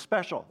 And it was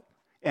special.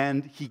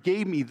 And he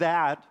gave me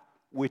that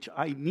which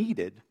I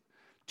needed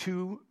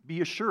to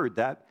be assured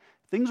that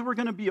things were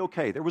going to be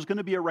okay. There was going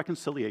to be a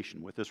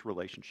reconciliation with this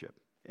relationship.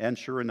 And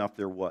sure enough,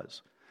 there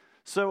was.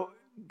 So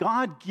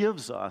God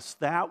gives us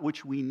that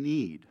which we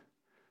need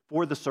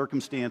for the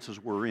circumstances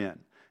we're in.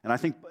 And I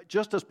think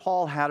just as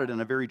Paul had it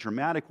in a very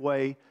dramatic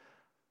way,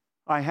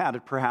 I had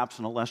it perhaps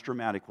in a less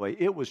dramatic way.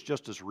 It was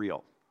just as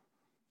real.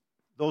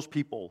 Those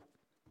people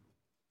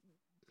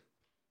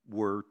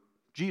were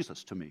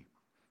Jesus to me.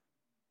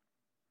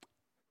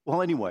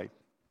 Well, anyway,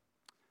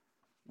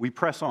 we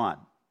press on.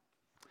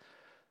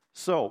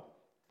 So,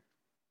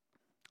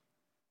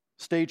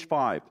 stage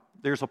 5,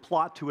 there's a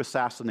plot to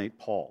assassinate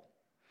Paul.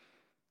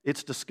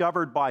 It's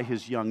discovered by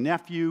his young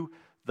nephew,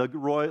 the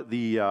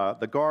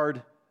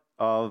guard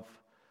of,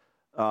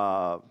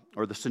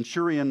 or the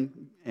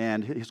centurion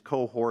and his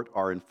cohort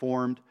are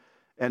informed,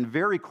 and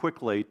very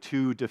quickly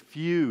to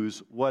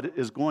diffuse what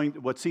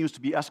seems to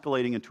be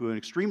escalating into an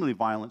extremely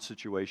violent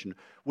situation,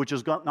 which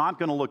is not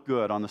going to look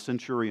good on the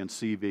centurion's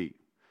CV.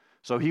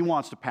 So he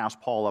wants to pass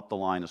Paul up the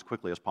line as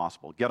quickly as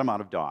possible, get him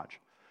out of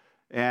Dodge.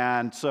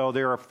 And so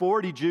there are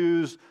 40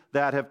 Jews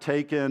that have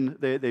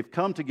they've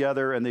come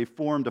together and they've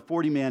formed a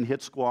 40-man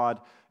hit squad,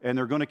 and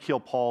they're going to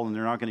kill Paul, and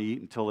they're not going to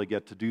eat until they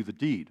get to do the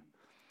deed.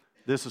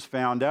 This is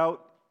found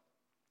out.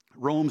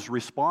 Rome's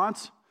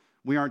response: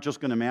 we aren't just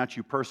going to match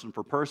you person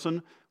for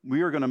person.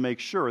 We are going to make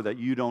sure that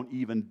you don't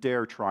even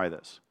dare try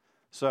this.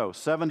 So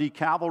 70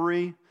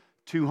 cavalry,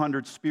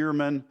 200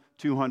 spearmen,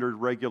 200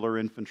 regular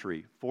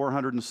infantry,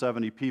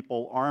 470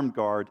 people, armed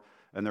guard,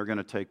 and they're going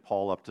to take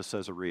Paul up to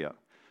Caesarea.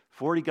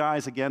 40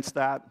 guys against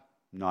that,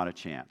 not a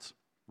chance,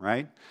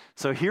 right?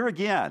 So here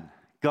again,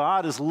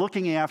 God is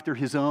looking after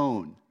his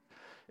own.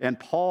 And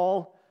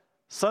Paul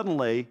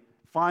suddenly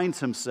finds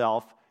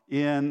himself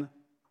in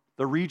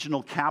the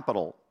regional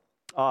capital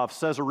of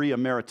Caesarea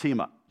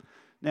Maritima.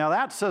 Now,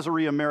 that's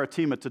Caesarea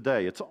Maritima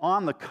today. It's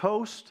on the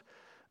coast.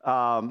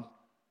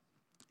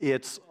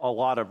 It's a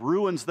lot of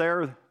ruins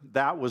there.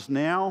 That is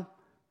now.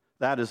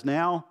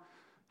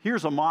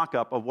 Here's a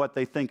mock-up of what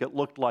they think it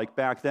looked like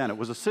back then. It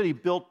was a city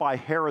built by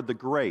Herod the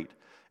Great,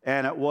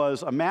 and it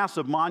was a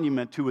massive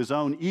monument to his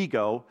own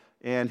ego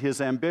and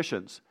his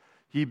ambitions.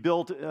 He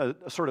built a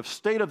sort of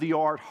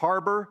state-of-the-art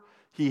harbor.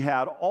 He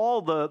had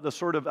all the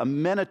sort of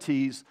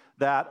amenities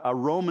that a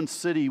Roman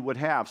city would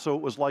have. So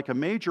it was like a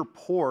major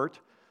port,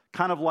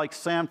 kind of like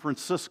San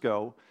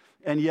Francisco,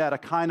 and yet a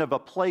kind of a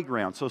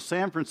playground. So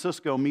San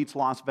Francisco meets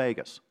Las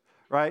Vegas,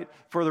 right?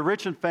 For the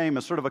rich and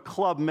famous, sort of a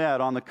Club Med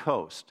on the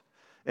coast.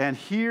 And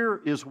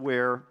here is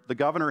where the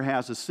governor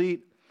has his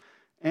seat,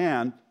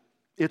 and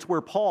it's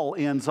where Paul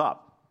ends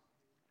up.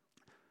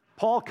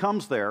 Paul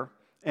comes there,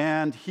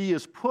 and he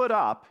is put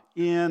up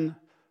in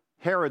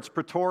Herod's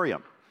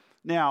Praetorium.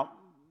 Now,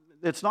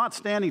 it's not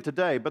standing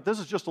today, but this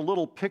is just a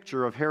little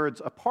picture of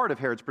a part of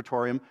Herod's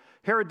Praetorium.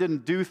 Herod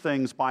didn't do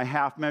things by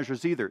half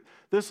measures either.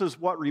 This is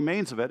what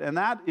remains of it, and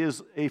that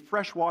is a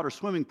freshwater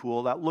swimming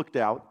pool that looked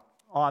out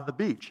on the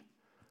beach.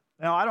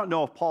 Now, I don't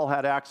know if Paul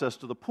had access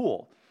to the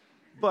pool,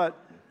 but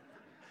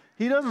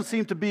he doesn't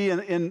seem to be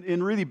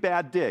in really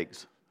bad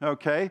digs,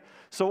 okay?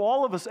 So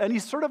all of us, and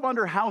he's sort of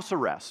under house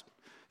arrest.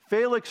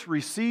 Felix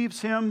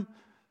receives him,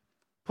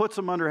 puts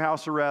him under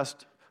house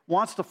arrest,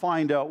 wants to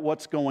find out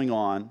what's going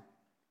on.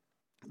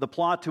 The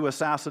plot to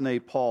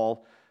assassinate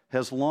Paul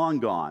has long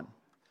gone,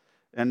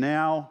 and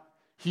now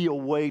he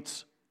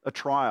awaits a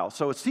trial.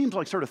 So it seems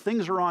like sort of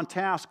things are on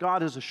task.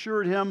 God has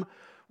assured him,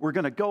 we're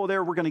going to go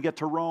there, we're going to get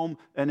to Rome,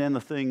 and then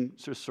the thing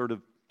just sort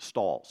of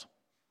stalls.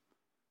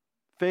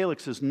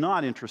 Felix is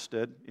not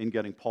interested in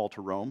getting Paul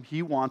to Rome.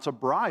 He wants a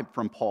bribe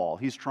from Paul.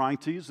 He's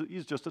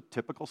just a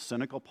typical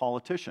cynical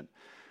politician.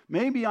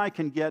 Maybe I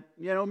can get,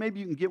 maybe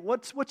you can get,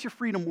 what's your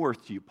freedom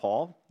worth to you,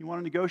 Paul? You want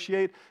to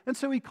negotiate? And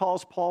so he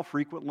calls Paul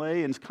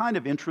frequently and is kind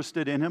of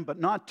interested in him, but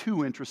not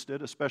too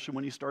interested, especially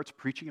when he starts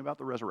preaching about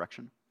the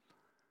resurrection.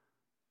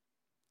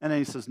 And then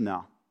he says,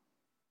 no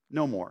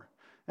more.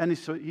 And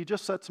he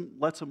just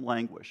lets him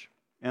languish.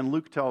 And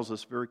Luke tells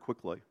us very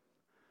quickly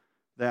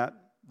that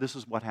this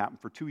is what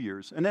happened for 2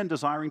 years. And then,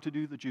 desiring to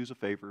do the Jews a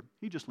favor,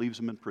 he just leaves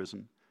them in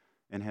prison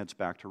and heads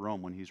back to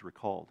Rome when he's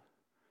recalled.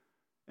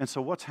 And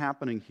so what's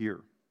happening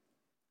here?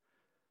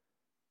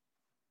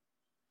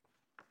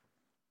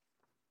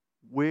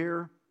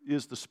 Where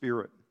is the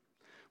Spirit?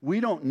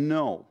 We don't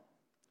know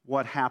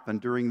what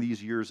happened during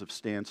these years of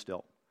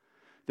standstill.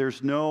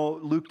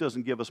 Luke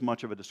doesn't give us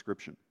much of a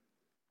description.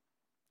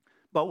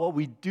 But what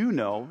we do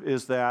know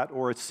is that,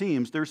 or it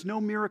seems, there's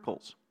no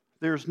miracles.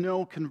 There's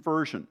no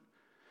conversion.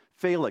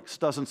 Felix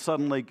doesn't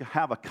suddenly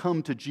have a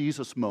come to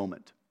Jesus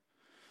moment.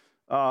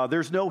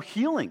 There's no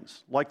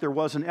healings like there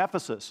was in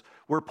Ephesus,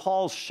 where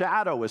Paul's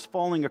shadow is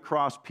falling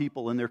across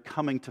people and they're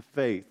coming to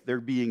faith.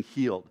 They're being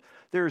healed.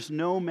 There's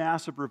no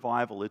massive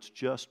revival. It's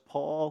just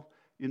Paul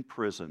in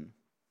prison,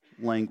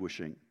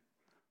 languishing,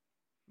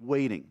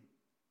 waiting.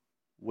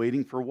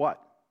 Waiting for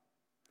what?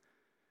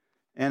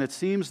 And it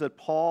seems that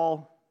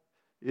Paul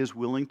is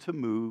willing to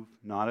move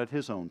not at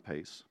his own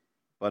pace,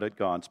 but at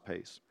God's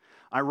pace.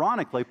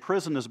 Ironically,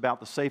 prison is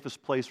about the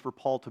safest place for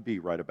Paul to be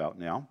right about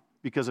now,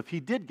 because if he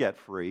did get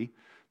free,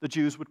 the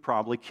Jews would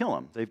probably kill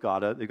him. They've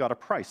got a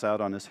price out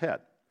on his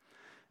head.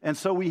 And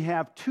so we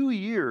have 2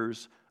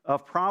 years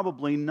of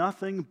probably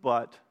nothing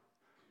but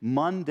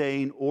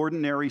mundane,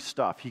 ordinary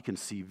stuff. He can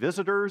see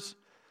visitors,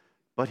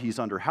 but he's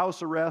under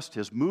house arrest.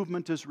 His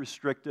movement is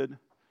restricted.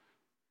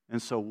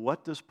 And so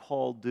what does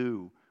Paul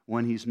do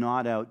when he's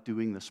not out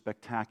doing the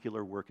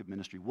spectacular work of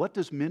ministry? What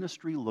does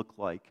ministry look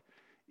like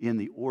in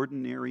the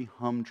ordinary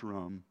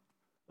humdrum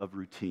of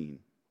routine?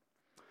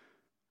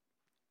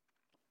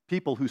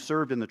 People who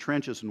served in the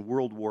trenches in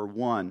World War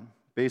I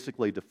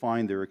basically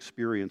defined their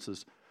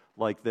experiences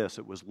like this.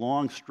 It was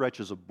long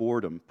stretches of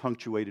boredom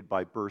punctuated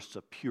by bursts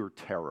of pure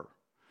terror.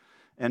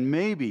 And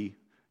maybe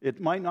it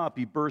might not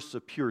be bursts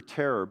of pure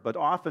terror, but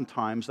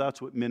oftentimes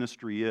that's what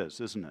ministry is,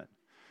 isn't it?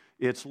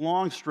 It's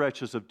long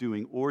stretches of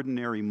doing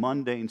ordinary,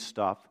 mundane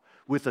stuff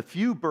with a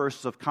few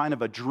bursts of kind of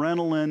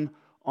adrenaline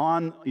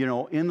on,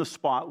 in the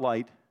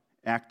spotlight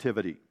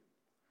activity.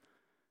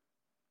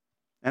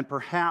 And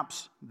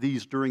perhaps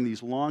during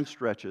these long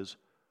stretches,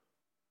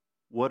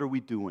 what are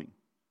we doing?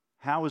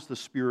 How is the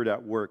Spirit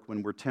at work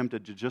when we're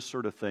tempted to just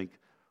sort of think,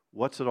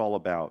 what's it all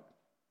about?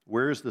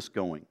 Where is this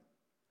going?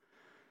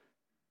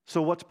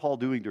 So what's Paul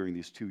doing during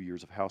these 2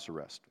 years of house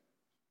arrest?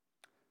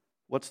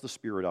 What's the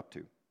Spirit up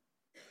to?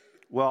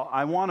 Well,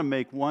 I want to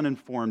make one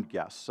informed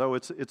guess. So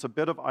it's a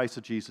bit of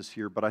eisegesis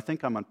here, but I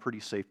think I'm on pretty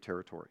safe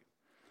territory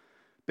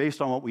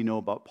based on what we know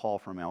about Paul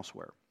from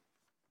elsewhere.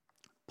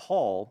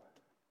 Paul,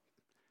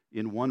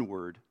 in one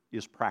word,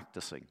 is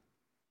practicing.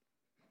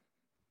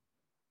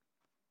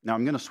 Now,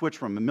 I'm going to switch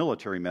from a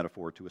military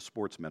metaphor to a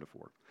sports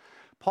metaphor.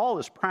 Paul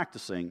is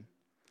practicing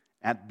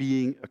at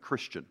being a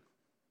Christian.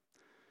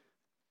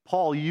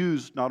 Paul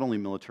used not only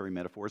military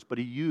metaphors, but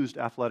he used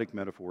athletic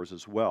metaphors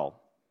as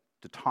well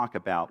to talk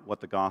about what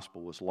the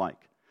gospel was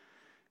like.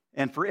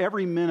 And for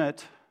every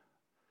minute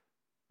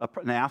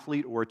an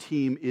athlete or a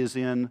team is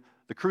in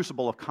the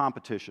crucible of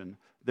competition,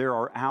 there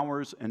are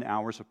hours and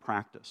hours of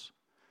practice.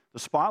 The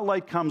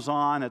spotlight comes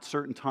on at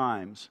certain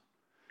times,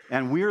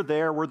 and we're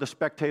the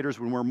spectators,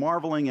 when we're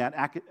marveling at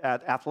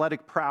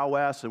athletic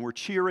prowess, and we're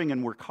cheering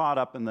and we're caught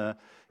up in the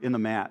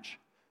match.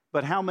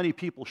 But how many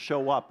people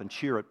show up and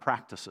cheer at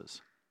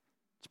practices?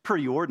 It's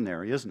pretty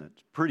ordinary, isn't it?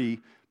 It's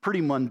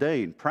pretty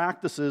mundane.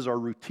 Practices are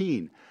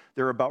routine.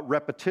 They're about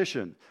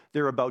repetition.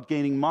 They're about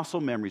gaining muscle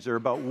memories. They're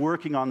about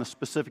working on the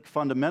specific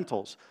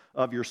fundamentals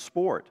of your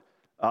sport,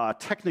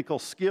 technical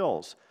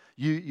skills.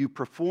 You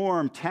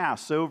perform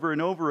tasks over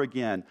and over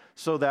again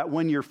so that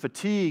when you're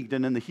fatigued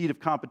and in the heat of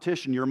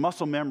competition, your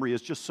muscle memory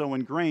is just so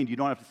ingrained you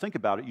don't have to think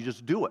about it. You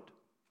just do it.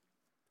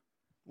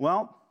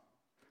 Well,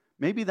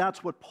 maybe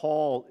that's what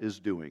Paul is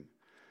doing.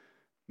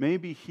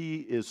 Maybe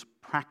he is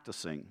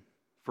practicing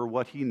for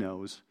what he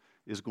knows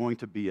is going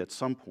to be at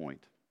some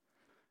point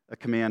a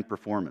command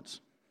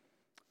performance.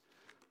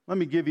 Let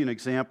me give you an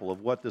example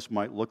of what this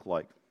might look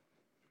like.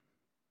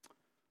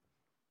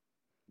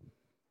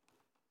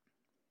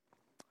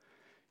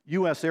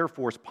 U.S. Air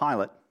Force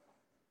pilot,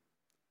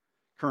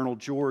 Colonel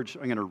George,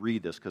 I'm going to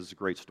read this because it's a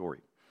great story.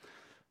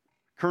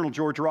 Colonel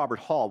George Robert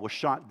Hall was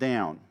shot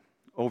down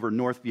over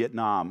North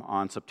Vietnam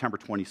on September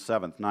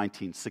 27,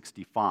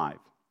 1965.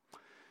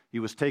 He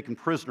was taken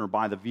prisoner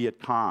by the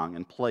Viet Cong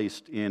and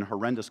placed in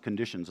horrendous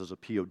conditions as a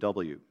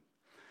POW.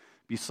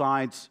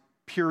 Besides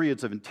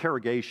periods of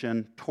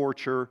interrogation,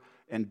 torture,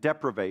 and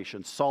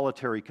deprivation,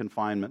 solitary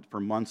confinement for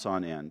months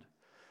on end,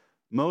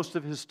 most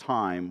of his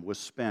time was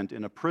spent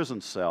in a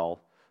prison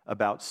cell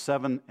about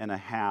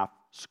 7.5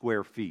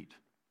 square feet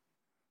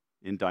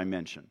in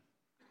dimension.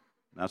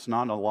 That's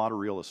not a lot of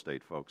real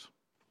estate, folks.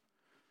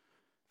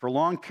 For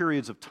long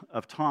periods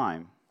of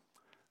time,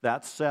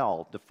 that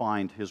cell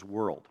defined his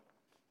world.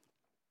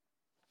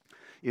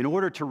 In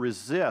order to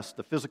resist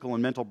the physical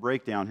and mental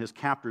breakdown his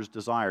captors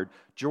desired,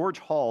 George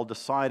Hall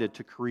decided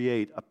to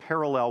create a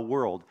parallel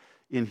world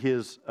in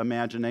his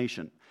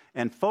imagination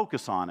and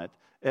focus on it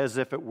as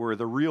if it were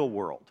the real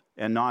world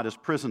and not his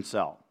prison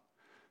cell.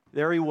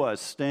 There he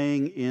was,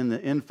 staying in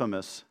the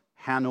infamous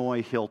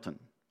Hanoi Hilton.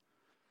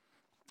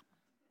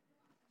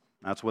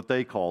 That's what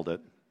they called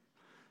it.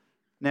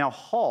 Now,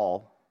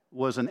 Hall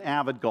was an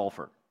avid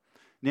golfer.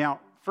 Now,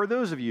 for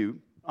those of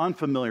you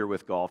unfamiliar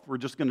with golf, we're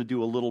just going to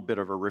do a little bit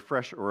of a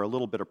refresher or a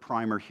little bit of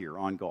primer here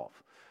on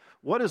golf.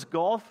 What is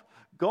golf?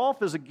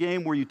 Golf is a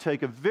game where you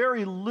take a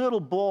very little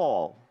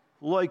ball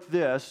like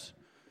this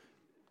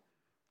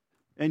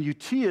and you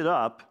tee it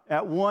up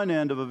at one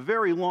end of a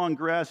very long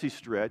grassy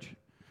stretch,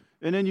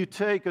 and then you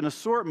take an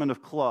assortment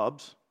of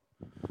clubs,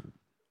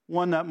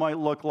 one that might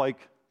look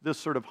like this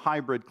sort of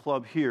hybrid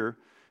club here,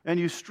 and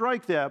you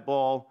strike that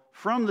ball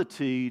from the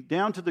tee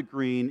down to the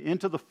green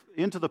into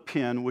the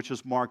pin, which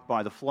is marked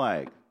by the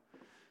flag.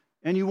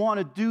 And you want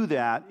to do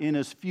that in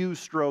as few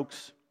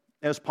strokes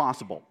as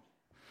possible.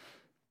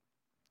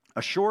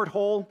 A short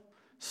hole,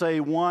 say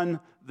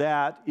one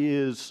that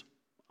is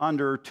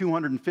under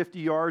 250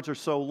 yards or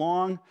so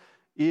long,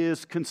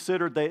 is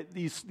considered that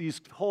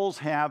these holes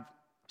have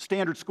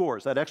standard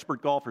scores that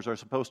expert golfers are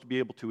supposed to be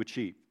able to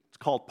achieve. It's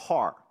called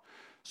par.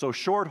 So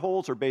short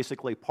holes are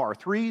basically par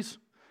 3s.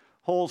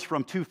 Holes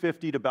from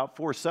 250 to about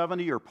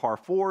 470 are par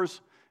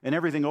 4s, and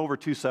everything over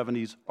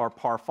 270s are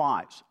par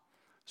 5s.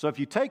 So if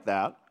you take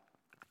that,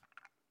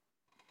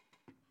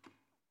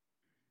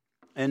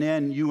 and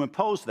then you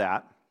impose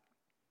that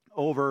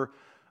over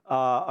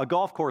a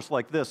golf course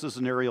like this is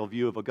an aerial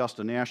view of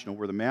Augusta National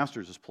where the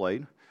Masters is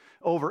played,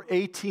 over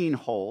 18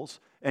 holes,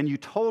 and you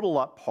total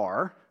up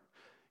par,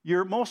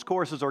 most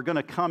courses are going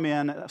to come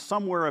in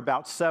somewhere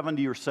about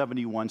 70 or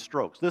 71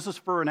 strokes. This is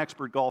for an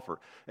expert golfer.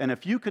 And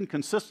if you can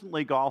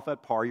consistently golf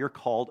at par, you're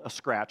called a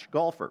scratch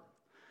golfer.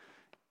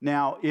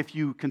 Now, if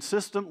you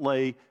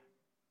consistently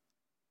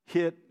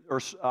hit or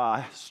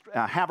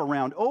have a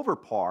round over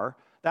par,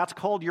 that's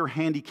called your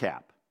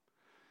handicap.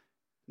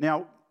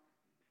 Now,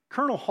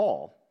 Colonel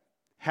Hall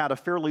had a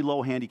fairly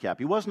low handicap.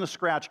 He wasn't a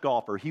scratch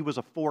golfer. He was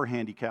a 4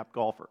 handicap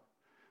golfer,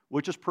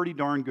 which is pretty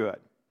darn good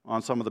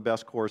on some of the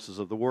best courses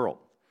of the world.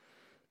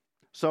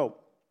 So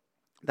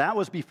that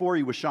was before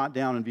he was shot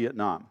down in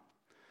Vietnam.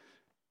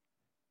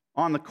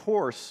 On the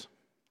course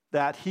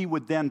that he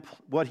would then,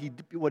 what he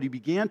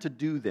began to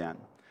do then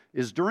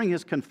is during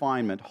his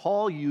confinement,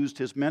 Hall used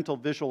his mental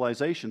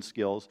visualization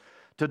skills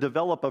to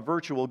develop a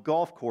virtual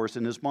golf course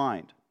in his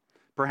mind.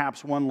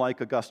 Perhaps one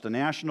like Augusta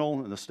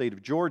National in the state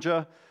of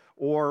Georgia,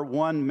 or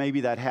one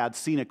maybe that had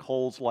scenic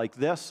holes like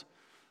this.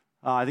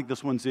 I think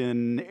this one's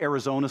in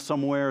Arizona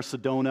somewhere,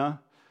 Sedona.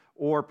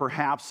 Or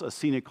perhaps a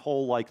scenic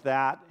hole like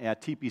that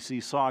at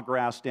TPC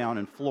Sawgrass down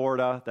in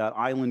Florida, that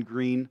island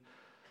green.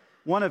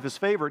 One of his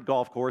favorite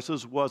golf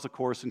courses was a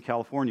course in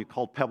California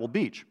called Pebble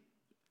Beach,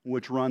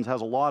 which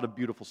has a lot of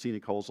beautiful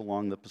scenic holes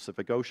along the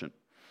Pacific Ocean.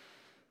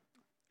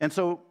 And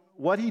so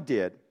what he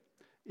did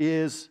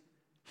is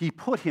he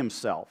put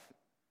himself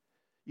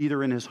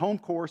either in his home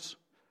course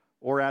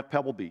or at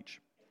Pebble Beach.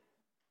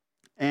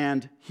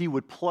 And he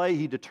would play,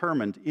 he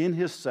determined in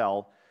his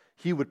cell,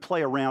 he would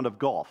play a round of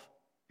golf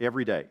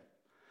every day.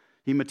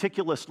 He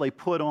meticulously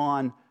put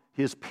on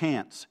his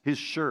pants, his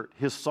shirt,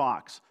 his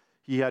socks.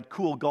 He had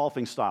cool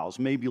golfing styles,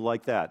 maybe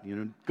like that. You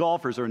know,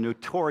 golfers are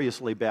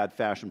notoriously bad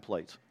fashion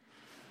plates.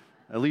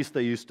 At least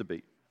they used to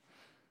be.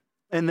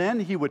 And then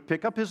he would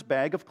pick up his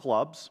bag of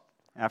clubs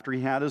after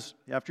he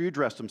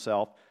dressed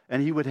himself,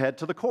 and he would head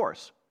to the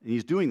course. And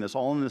he's doing this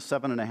all in this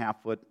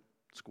 7.5-foot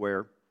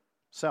square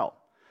cell.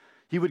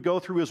 He would go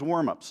through his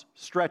warm-ups,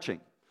 stretching,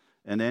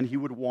 and then he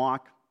would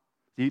walk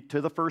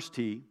to the first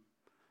tee,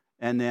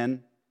 and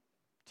then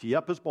tee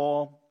up his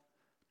ball,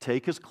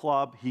 take his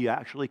club. He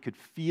actually could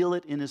feel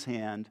it in his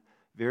hand,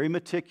 very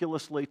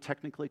meticulously,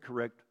 technically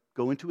correct,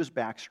 go into his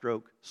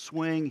backstroke,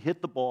 swing,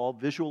 hit the ball,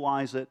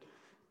 visualize it,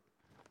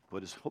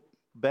 put his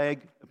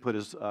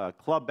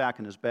club back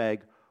in his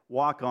bag,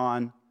 walk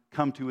on,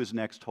 come to his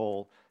next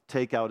hole,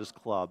 take out his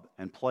club,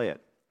 and play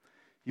it.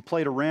 He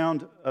played a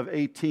round of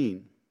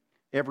 18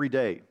 every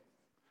day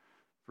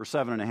for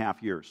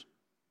 7.5 years.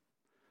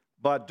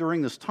 But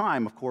during this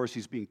time, of course,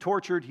 he's being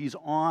tortured. He's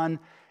on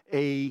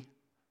a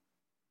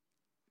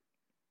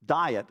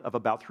diet of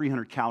about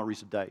 300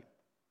 calories a day,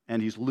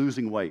 and he's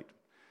losing weight.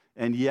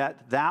 And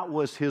yet, that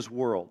was his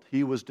world.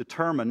 He was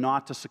determined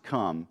not to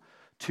succumb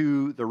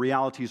to the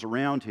realities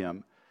around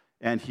him,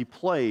 and he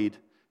played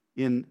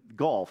in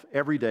golf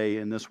every day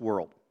in this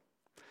world.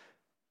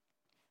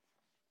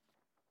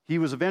 He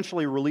was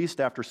eventually released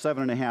after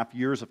 7.5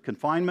 years of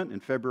confinement in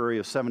February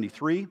of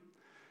 1973.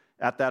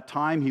 At that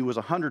time, he was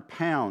 100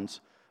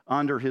 pounds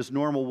under his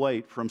normal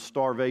weight from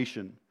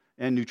starvation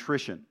and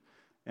nutrition.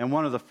 And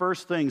one of the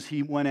first things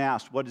when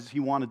asked, what does he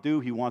want to do?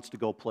 He wants to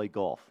go play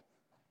golf.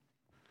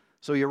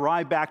 So he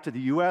arrived back to the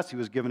U.S. He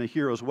was given a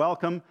hero's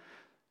welcome.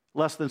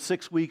 Less than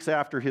 6 weeks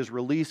after his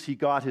release, he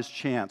got his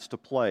chance to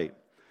play.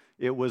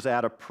 It was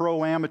at a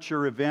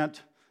pro-amateur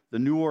event, the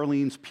New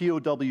Orleans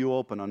POW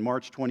Open on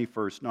March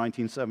 21st,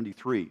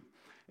 1973.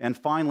 And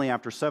finally,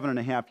 after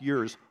 7.5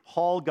 years,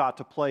 Hall got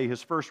to play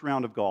his first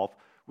round of golf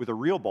with a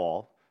real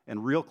ball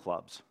and real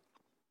clubs.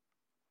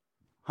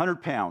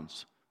 100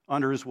 pounds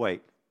under his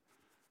weight.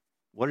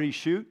 What did he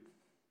shoot?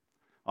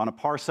 On a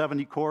par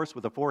 70 course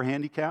with a 4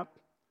 handicap,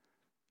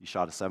 he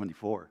shot a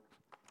 74.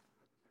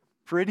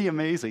 Pretty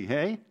amazing,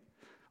 hey?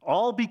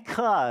 All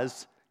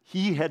because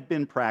he had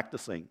been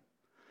practicing.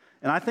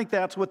 And I think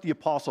that's what the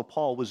Apostle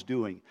Paul was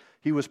doing.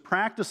 He was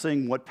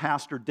practicing what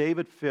Pastor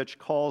David Fitch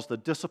calls the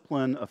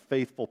discipline of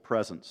faithful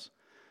presence.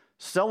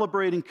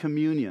 Celebrating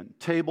communion,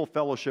 table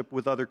fellowship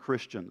with other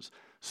Christians,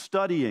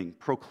 studying,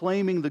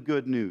 proclaiming the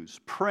good news,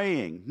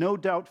 praying, no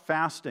doubt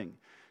fasting,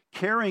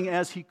 caring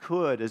as he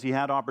could as he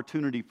had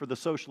opportunity for the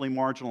socially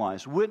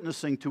marginalized,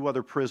 witnessing to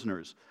other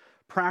prisoners,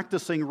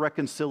 practicing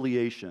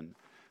reconciliation,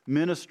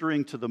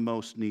 ministering to the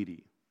most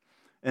needy.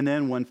 And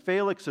then when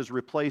Felix is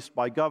replaced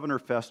by Governor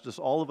Festus,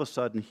 all of a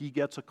sudden he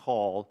gets a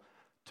call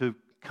to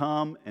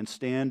come and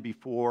stand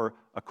before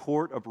a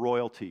court of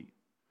royalty.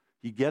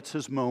 He gets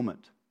his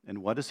moment.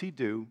 And what does he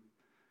do?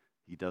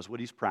 He does what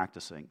he's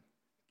practicing,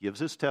 gives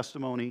his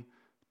testimony,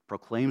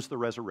 proclaims the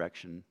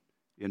resurrection,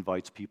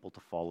 invites people to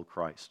follow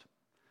Christ.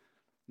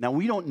 Now,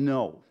 we don't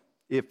know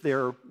if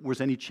there was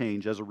any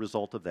change as a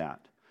result of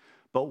that.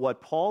 But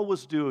what Paul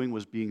was doing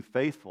was being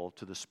faithful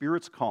to the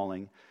Spirit's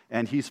calling,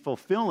 and he's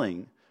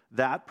fulfilling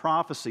that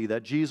prophecy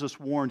that Jesus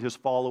warned his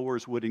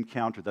followers would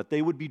encounter, that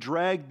they would be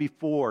dragged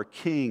before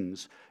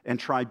kings and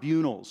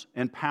tribunals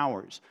and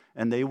powers,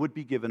 and they would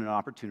be given an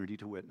opportunity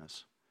to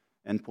witness.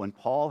 And when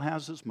Paul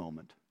has his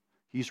moment,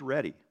 he's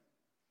ready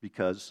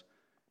because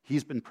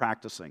he's been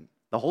practicing.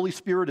 The Holy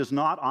Spirit is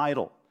not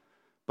idle,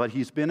 but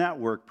he's been at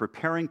work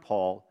preparing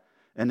Paul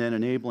and then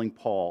enabling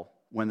Paul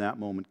when that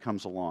moment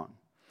comes along.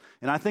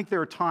 And I think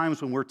there are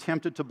times when we're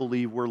tempted to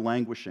believe we're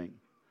languishing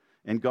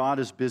and God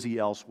is busy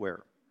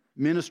elsewhere.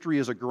 Ministry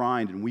is a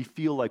grind, and we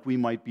feel like we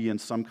might be in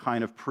some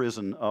kind of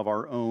prison of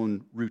our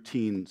own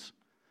routines,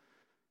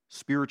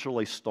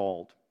 spiritually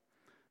stalled.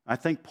 I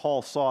think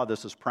Paul saw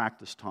this as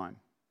practice time.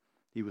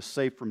 He was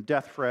safe from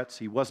death threats.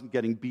 He wasn't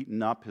getting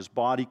beaten up. His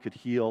body could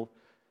heal.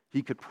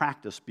 He could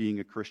practice being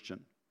a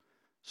Christian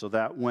so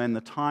that when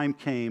the time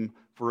came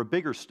for a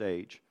bigger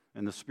stage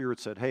and the Spirit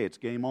said, hey, it's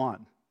game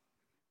on,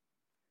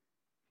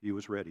 he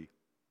was ready.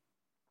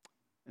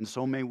 And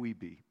so may we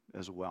be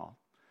as well.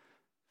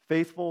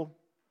 Faithful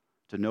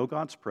to know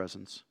God's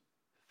presence,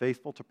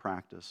 faithful to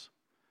practice,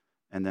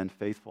 and then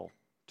faithful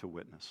to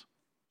witness.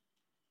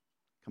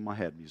 Come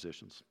ahead,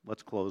 musicians.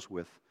 Let's close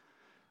with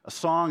a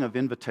song of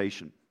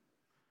invitation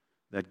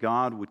that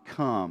God would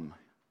come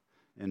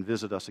and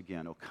visit us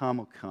again. O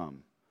come,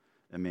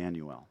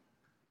 Emmanuel.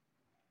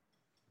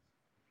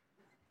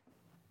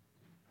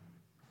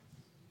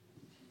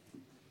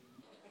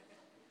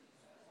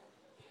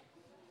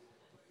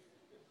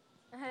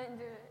 I didn't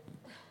do it.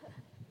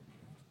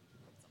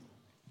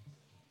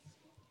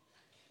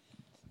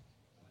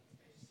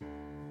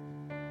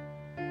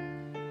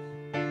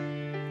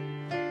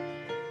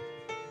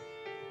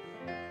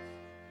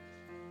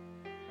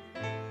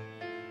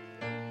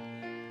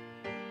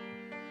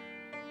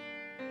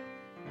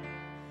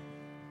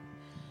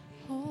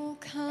 Oh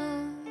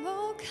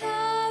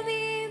come,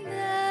 Emmanuel,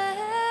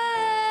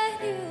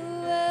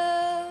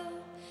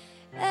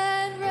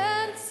 and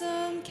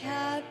ransom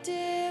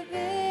captive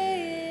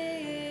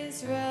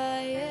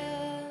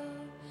Israel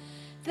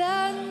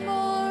that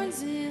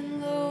mourns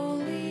in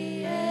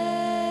lonely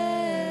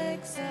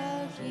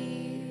exile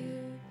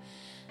here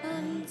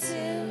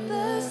until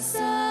the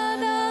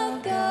Son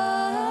of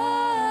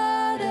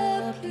God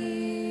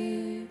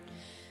appeared.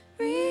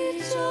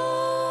 Rejoice,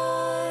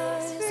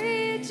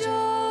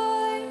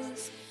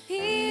 rejoice,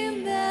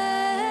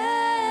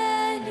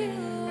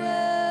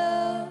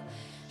 Emmanuel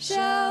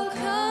shall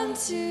come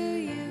to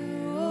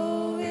you,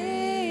 O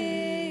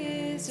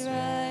Israel.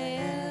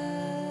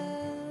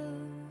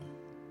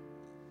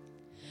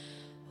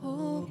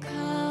 O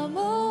come,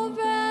 O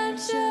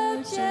branch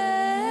of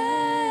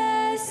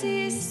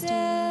Jesse,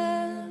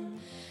 stand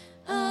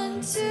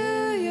unto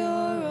your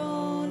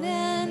own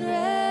and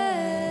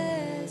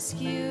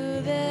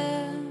rescue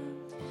them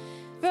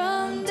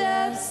from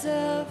depths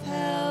of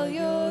hell.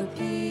 Your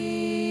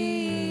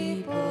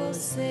people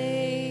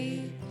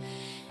save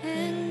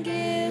and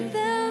give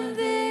them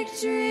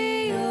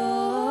victory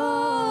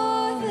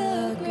o'er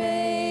the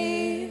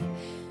grave.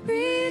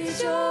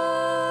 Rejoice,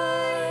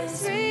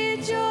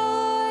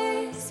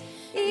 rejoice,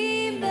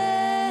 Emmanuel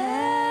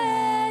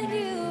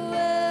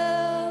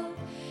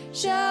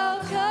shall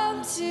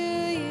come to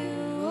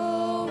you,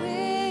 O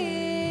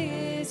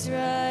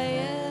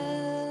Israel.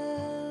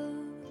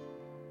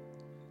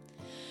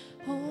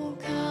 Oh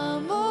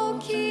come, O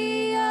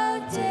Key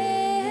of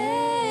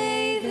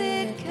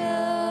David,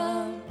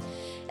 come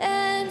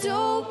and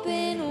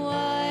open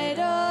wide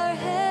our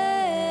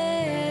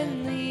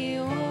heavenly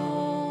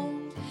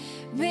home.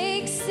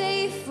 Make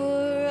safe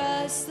for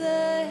us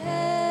the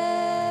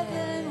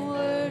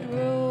heavenward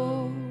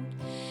road,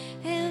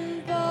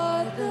 and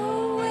bar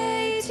the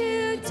way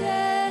to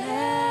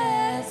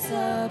death's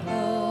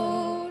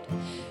abode.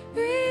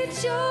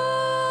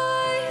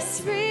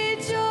 Rejoice,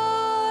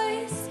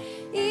 rejoice,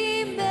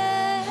 Emmanuel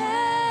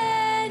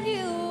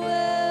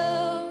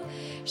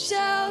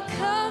shall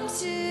come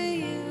to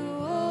you,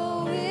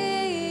 O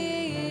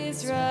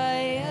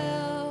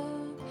Israel.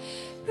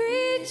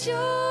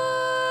 Rejoice,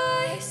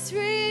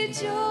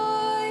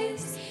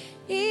 rejoice,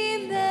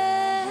 Emmanuel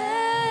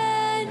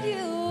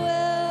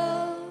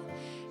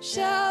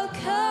shall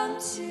come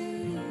to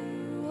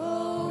you,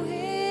 O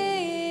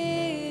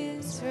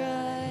Israel.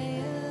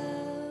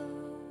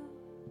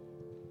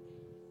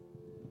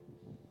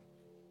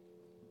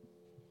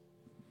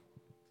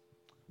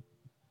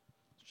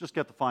 Let's just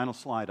get the final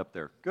slide up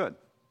there. Good.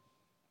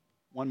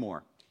 One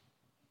more.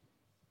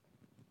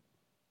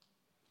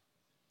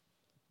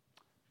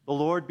 The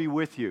Lord be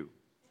with you.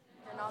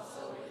 And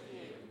also with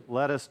you.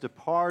 Let us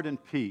depart in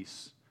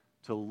peace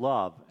to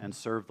love and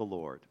serve the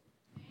Lord.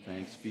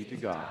 Thanks be to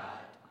God.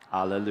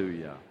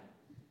 Hallelujah.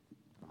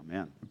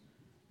 Amen.